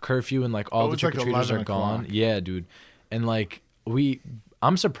curfew and like all the trick-or-treaters are gone. Yeah, dude. And like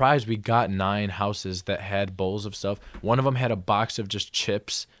I'm surprised we got 9 houses that had bowls of stuff. One of them had a box of just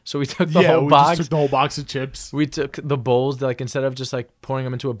chips. So we took the whole box. Just took the whole box of chips. We took the bowls, like instead of just like pouring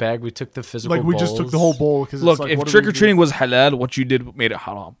them into a bag, we took the physical Like we bowls. just took the whole bowl. Look, if trick-or-treating was halal, what you did made it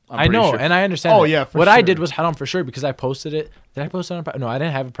haram. I know, and I understand. Oh, that. yeah, for what sure. I did was haram for sure because I posted it. Did I post it on? No, I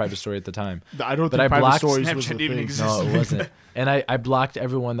didn't have a private story at the time. I don't but think I private blocked stories was Snapchat the even thing. exists. No, it wasn't. And I blocked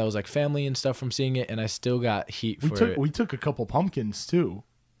everyone that was like family and stuff from seeing it, and I still got heat for it. We took a couple pumpkins too.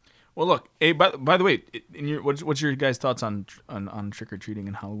 Well, look. Hey, by the way, what's your guys' thoughts on trick or treating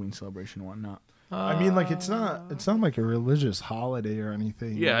and Halloween celebration and whatnot? I mean, like it's not like a religious holiday or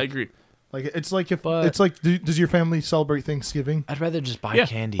anything. Yeah, I agree. Like it's like does your family celebrate Thanksgiving? I'd rather just buy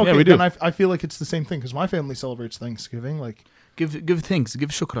candy. Okay, we do. then I feel like it's the same thing because my family celebrates Thanksgiving. Like Give thanks, give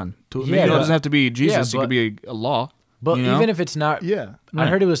shukran. Maybe Yeah, it doesn't have to be Jesus. yeah, it could be a law. But you know? even if it's not, yeah, I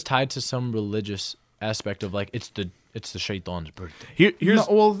heard it was tied to some religious aspect of like it's the shaitan's birthday. Here's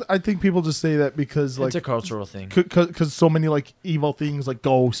well, I think people just say that because like It's a cultural thing. because so many like evil things like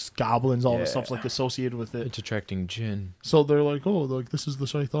ghosts, goblins, all this Yeah. stuff's like associated with it. It's attracting jinn. So they're like, oh, like this is the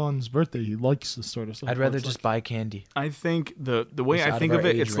shaitan's birthday. He likes this sort of stuff. I'd rather just buy candy. I think the way It's I out think of of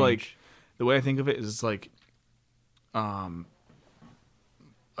our it, age it's range. like the way I think of it is it's like,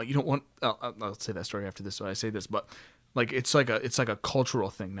 you don't want. I'll say that story after this. So I say this, but like it's like a cultural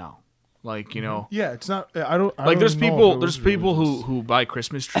thing now. Like Yeah, it's not. I don't. like there's even know if people it was religious. who buy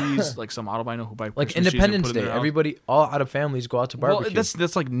Christmas trees. Like some auto I know who buy Like Christmas trees and Independence put in Day, their house. everybody, all out of families go out to Well, barbecue.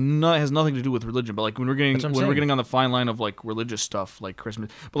 that's like has nothing to do with religion. But like when we're That's what I'm saying. getting on the fine line of like religious stuff, like Christmas.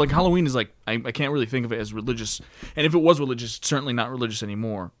 But like Halloween is like I can't really think of it as religious. And if it was religious, it's certainly not religious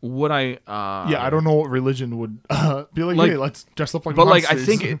anymore. Would I? Yeah, I don't know what religion would be like. Like- Hey, let's dress up like. But like I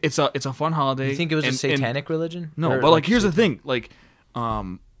monsters. think it's a fun holiday. You think it was a and- satanic religion? No, Or but like here's the Satan- thing,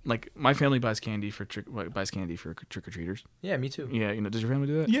 like my family buys candy for trick or treaters. Yeah, me too. Yeah, does your family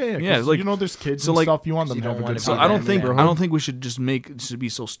do that? Yeah. yeah. 'Cause, Like there's kids so, and like- stuff. You want them you to have don't a want good it so to time. I don't in think the we should just be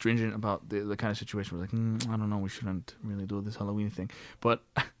so stringent about the kind of situation. We're like, I don't know, we shouldn't really do this Halloween thing. But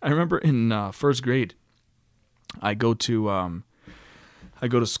I remember in first grade, I go to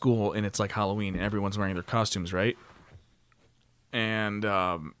school and it's like Halloween and everyone's wearing their costumes, right? And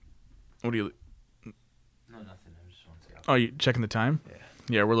what do you? No, nothing. I just want to say. Oh, you checking the time? Yeah.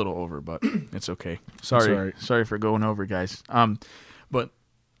 Yeah, we're a little over, but it's okay. all Sorry, right. sorry for going over, guys. But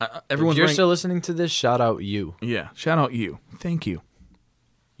If everyone's you're wearing. still listening to this, shout out you. Yeah, shout out you. Thank you.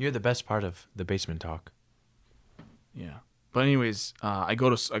 You're the best part of the basement talk. Yeah. But anyways, I go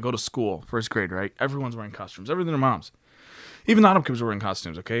to school, first grade, right? Everyone's wearing costumes. Everything their moms. Even the autumn kids were wearing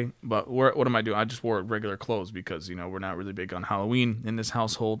costumes, okay? But what am I doing? I just wore regular clothes because, we're not really big on Halloween in this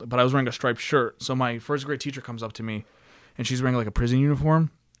household. But I was wearing a striped shirt. So my first grade teacher comes up to me, and she's wearing like a prison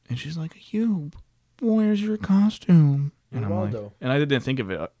uniform. And she's like, Ayoub, where's your costume? And I'm like, and I didn't think of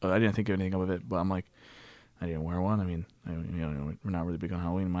it. I didn't think of anything of it. But I'm like, I didn't wear one. I mean, we're not really big on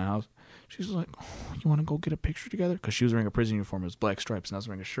Halloween in my house. She's like, oh, you want to go get a picture together? Because she was wearing a prison uniform. It was black stripes. And I was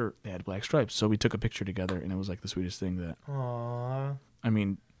wearing a shirt. They had black stripes. So we took a picture together. And it was like the sweetest thing that, Aww. I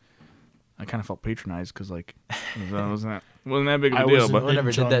mean, I kind of felt patronized because like, it wasn't that big of a I deal. was But Well,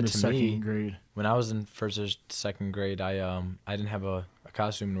 never did that to second me. grade. When I was in first or second grade, I didn't have a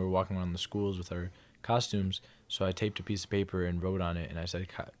costume, and we were walking around the schools with our costumes. So I taped a piece of paper and wrote on it, and I said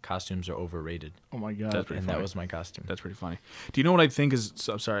costumes are overrated. Oh my god. That's pretty And funny. that was my costume. That's pretty funny. Do you know what I think is?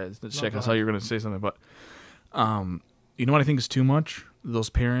 So, I'm sorry, Shaq. I saw you were going to say something, but you know what I think is too much? Those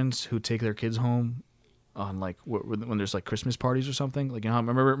parents who take their kids home on like when there's like Christmas parties or something. Like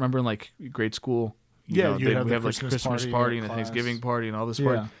remember in like grade school. Yeah, we you'd have the have like Christmas Christmas party party in and a class. Thanksgiving party and all this Yeah.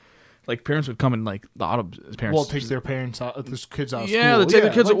 party. Like parents would come and like the auto parents. Well, it takes their parents out, their kids out of yeah, school. they take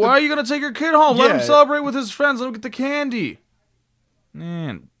their kids. like Why are you gonna take your kid home? Let him Yeah. celebrate with his friends. Let him get the candy.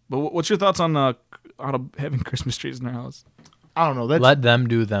 Man, but what's your thoughts on having Christmas trees in their house? I don't know. That's Let them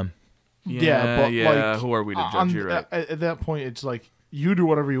do them. Yeah, but, like, who are we to judge? You're right. At that point, it's like you do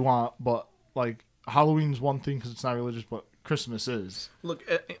whatever you want, but like Halloween's one thing because it's not religious, but Christmas is. Look,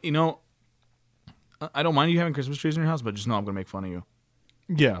 I don't mind you having Christmas trees in your house, but just know I'm gonna make fun of you.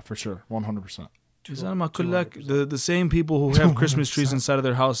 Yeah, for sure, 100%. The same people who have Christmas trees inside of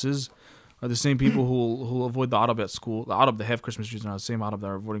their houses are the same people who avoid the Arab at school. The Arab that have Christmas trees are the same Arab that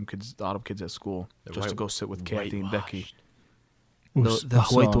are avoiding the Arab kids at school just to go sit with Kathy and Becky. The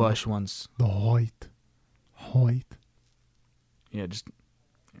whitewash ones. The white. Yeah, just.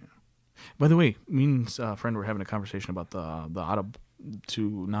 Yeah. By the way, me and a friend were having a conversation about the Arab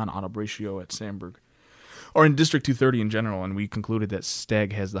to non-Arab ratio at Sandburg, or in District 230 in general, and we concluded that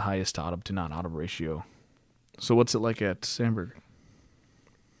Stag has the highest Arab to non-Arab ratio. So what's it like at Sandburg?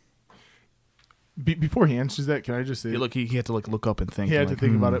 Before he answers that, can I just say... He had to look up and think. He had to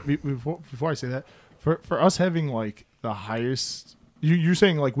think about it. Before I say that, for us having like the highest... You're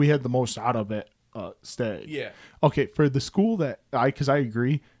saying like we had the most Arab at Stag. Yeah. Okay, for the school that... Because I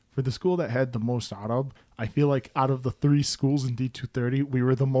agree. For the school that had the most Arab, I feel like out of the 3 schools in D230, we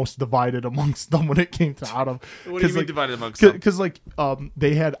were the most divided amongst them when it came to Arab. What do you mean divided amongst them? Because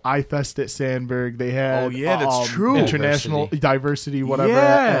they had iFest at Sandburg. They had that's true. International diversity whatever.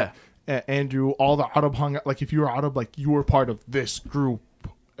 Yeah. At Andrew, all the Arab hung out. Like if you were Arab, like you were part of this group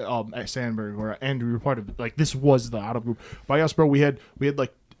at Sandburg, or at Andrew, you were part of like this was the Arab group. By us, bro, we had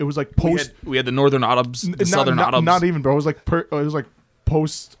like it was like post. We had the Northern Arabs, the Southern Arabs. Not even, bro. It was like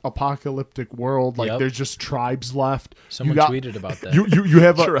post-apocalyptic world. Like there's just tribes left. Someone tweeted about that. You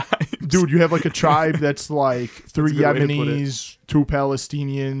have dude. You have like a tribe that's like 3 Yemenis, 2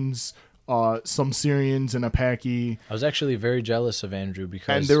 Palestinians. Some Syrians and a Paki. I was actually very jealous of Andrew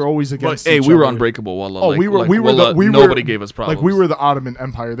because and they're always against. But, each we were other. Unbreakable. Nobody gave us problems. Like we were the Ottoman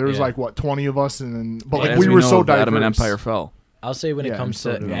Empire. There was like what 20 of us, and then but like as we were so the diverse. Ottoman Empire fell. I'll say when it comes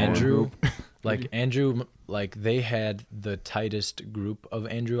to did Andrew, like Andrew, like they had the tightest group of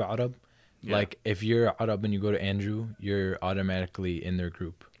Andrew Arab. Yeah. Like if you're Arab and you go to Andrew, you're automatically in their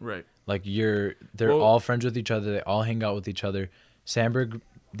group. Right. Like they're all friends with each other. They all hang out with each other. Sandburg,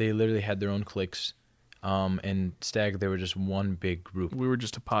 they literally had their own cliques. And Stag, they were just one big group. We were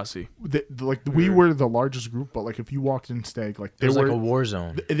just a posse. We were the largest group, but like if you walked in Stag, like it was like a war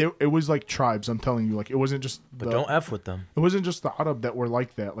zone. It was like tribes. I'm telling you, like it wasn't just. But don't F with them. It wasn't just the Arab that were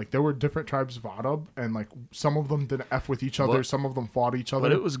like that. Like there were different tribes of Arab, and like some of them didn't F with each other. Some of them fought each other.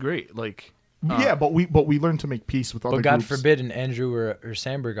 But it was great. Like but we learned to make peace with other. But God groups. forbid, an Andrew or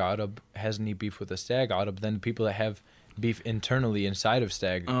Sandburg Arab has any beef with a Stag Arab, then the people that have beef internally inside of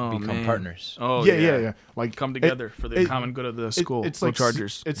Stag become partners. Oh yeah. Like come together for the common good of the school. It's like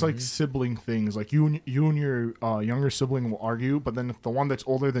Chargers. It's like sibling things. Like you and your younger sibling will argue, but then if the one that's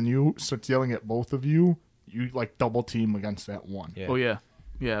older than you starts yelling at both of you, you like double team against that one. Yeah. Oh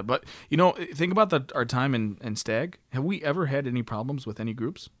yeah. But think about our time in Stag. Have we ever had any problems with any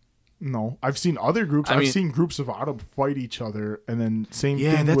groups? No, I've seen other groups. I've seen groups of Arab fight each other, and then same thing.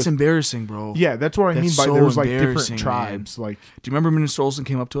 Yeah, that's embarrassing, bro. Yeah, that's what I mean by there was like different tribes. Man. Like, do you remember Minister Olson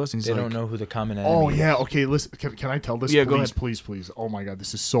came up to us and he's they like, don't know who the common enemy oh is. yeah, okay. Listen, can I tell this? Yeah, please, go ahead. Please. Oh my god,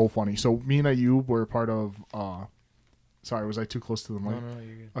 this is so funny. So me and Ayoub were part of. Sorry, was I too close to the mic? No,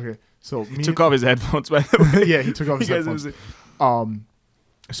 you're good. Okay, so he took off his headphones. By the way, yeah, he took off his headphones.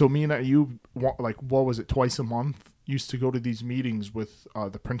 So me and Ayoub, like, what was it? Twice a month, used to go to these meetings with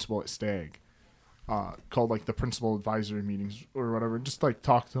the principal at Stag. Called like the principal advisory meetings or whatever, just like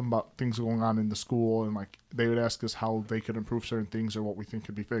talk to them about things going on in the school, and like they would ask us how they could improve certain things or what we think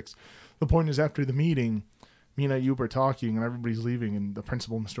could be fixed. The point is, after the meeting, me and Ayoub are talking and everybody's leaving, and the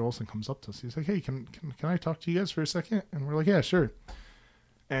principal, Mr. Olson, comes up to us. He's like, "Hey, can I talk to you guys for a second?" And we're like, "Yeah, sure."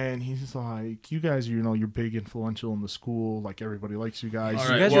 And he's like, "You guys, you're big, influential in the school. Like everybody likes you guys." All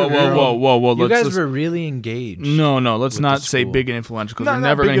right. You guys whoa. You guys were really engaged. No. Let's not say big and influential because we're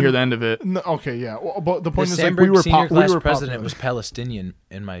never going to hear the end of it. No, okay, yeah. Well, but the point is, Sandburg like, we were senior class president popular. was Palestinian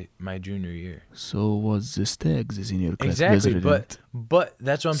in my junior year. So was the Stag's senior class exactly, president. but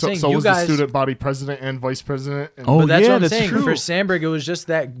that's what I'm saying. So you was guys, the student body president and vice president. And but that's what I'm that's saying. true. For Sandburg, it was just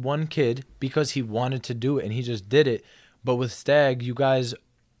that one kid because he wanted to do it and he just did it. But with Stag, you guys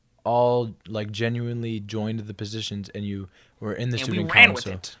all like genuinely joined the positions and you were in the student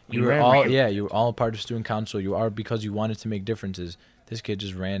council. You were all part of student council. You are because you wanted to make differences. This kid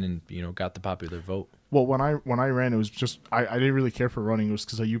just ran and got the popular vote. Well, when I ran, it was just I didn't really care for running. It was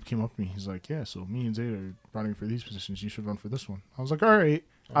because Ayoub came up to me. He's like, "Yeah, so me and Zayd are running for these positions. You should run for this one." I was like, "All right."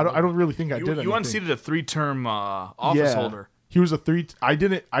 I don't really think I did anything. You unseated a 3-term office holder. He was a 3. I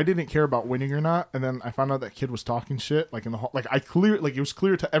didn't care about winning or not, and then I found out that kid was talking shit. Like in the hall, it was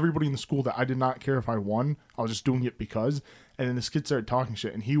clear to everybody in the school that I did not care if I won. I was just doing it because. And then this kid started talking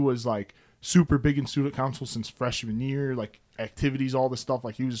shit, and he was like super big in student council since freshman year, like activities, all this stuff.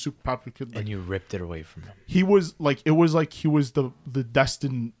 Like he was a super popular kid. Like, and you ripped it away from him. He was like he was the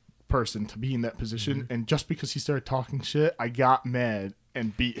destined person to be in that position, and just because he started talking shit, I got mad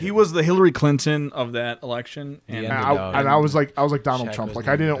and beat him. He was the Hillary Clinton of that election, and I was like Donald Shaq Trump. Like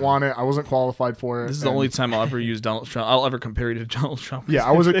I didn't want it. I wasn't qualified for it. This is the only time I'll ever use Donald Trump. I'll ever compare you to Donald Trump. Yeah,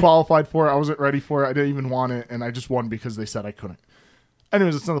 I wasn't qualified for it. I wasn't ready for it. I didn't even want it, and I just won because they said I couldn't.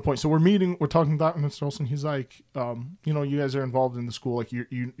 anyways, that's another point. So we're meeting. We're talking to Dr. Mr. Olson. He's like, you guys are involved in the school. Like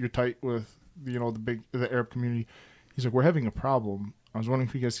you're tight with the Arab community. He's like, we're having a problem. I was wondering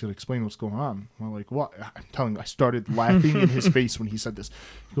if you guys could explain what's going on. I'm like, what? I'm telling you, I started laughing in his face when he said this.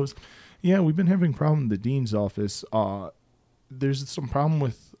 He goes, yeah, we've been having a problem in the dean's office. There's some problem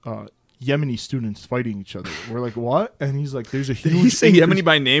with Yemeni students fighting each other. We're like, what? And he's like, there's a huge... Did he say Yemeni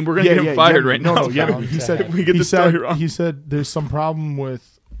by name? We're going to get him fired right now. No, Yemeni. He said, we get the story wrong. He said there's some problem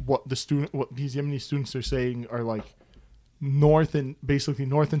with what these Yemeni students are saying are like North and South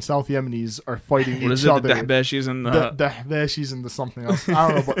Yemenis are fighting each other. The Dahbashis and the Dahbashis and the something else. I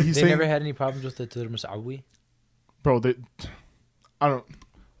don't know, but he's they saying... never had any problems with the Turmusawi? Bro, I'm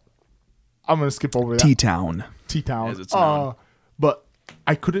going to skip over that. T-Town. T-Town. As it's known. But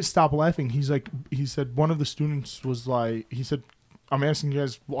I couldn't stop laughing. He said one of the students was like, he said, I'm asking you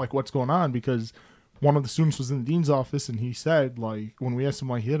guys like what's going on because one of the students was in the dean's office and he said like when we asked him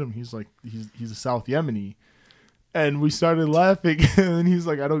why he hit him, he's like he's a South Yemeni. And we started laughing, and then he's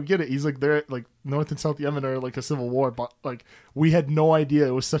like, I don't get it. He's like, they're like North and South Yemen are like a civil war, but like we had no idea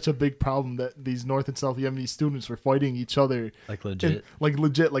it was such a big problem that these North and South Yemeni students were fighting each other. Like legit?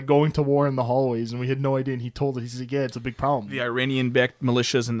 Like going to war in the hallways, and we had no idea. And he told us, he said, yeah, it's a big problem. The Iranian-backed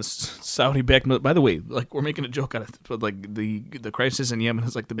militias and the Saudi-backed... By the way, like we're making a joke out of it, but like the crisis in Yemen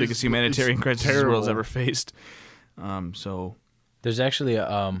is like the biggest humanitarian crisis the world's ever faced. So... There's actually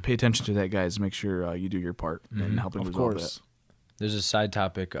a pay attention to that, guys. Make sure you do your part in helping resolve that. There's a side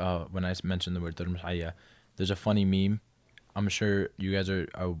topic when I mentioned the word Turmusawi. There's a funny meme. I'm sure you guys are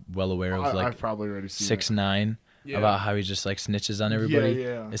well aware of. Like I've probably already seen 6ix9ine about how he just like snitches on everybody.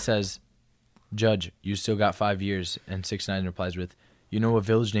 Yeah. It says, "Judge, you still got 5 years," and 6ix9ine replies with, "You know a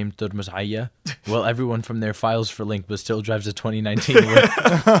village named Turmusawi? Well, everyone from there files for link, but still drives a 2019."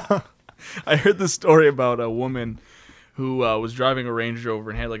 I heard this story about a woman who was driving a Range Rover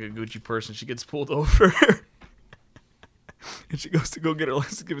and had like a Gucci purse, and she gets pulled over. And she goes to go get her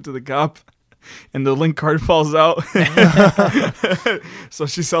license, give it to the cop, and the link card falls out. So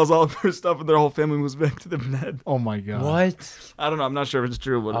she sells all of her stuff, and their whole family moves back to the bed. Oh my god! What? I don't know. I'm not sure if it's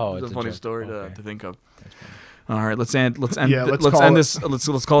true, but it's a funny story to think of. All right, let's end this.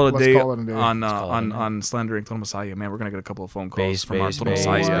 Let's call it a day on slandering Total Messiah. Man, we're gonna get a couple of phone calls from our Total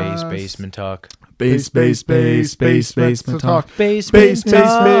Messiah. Basement talk. Basement talk. Basement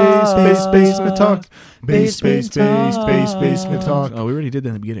talk. Oh, we already did that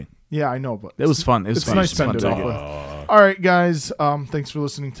in the beginning. Yeah, I know, but it was fun. It was fun. Nice to spend it off with. All right, guys. Thanks for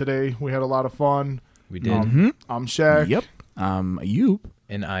listening today. We had a lot of fun. We did. I'm Shaq. Yep. I'm Ayoub.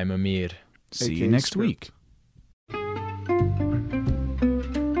 And I'm Ameer. See you next week.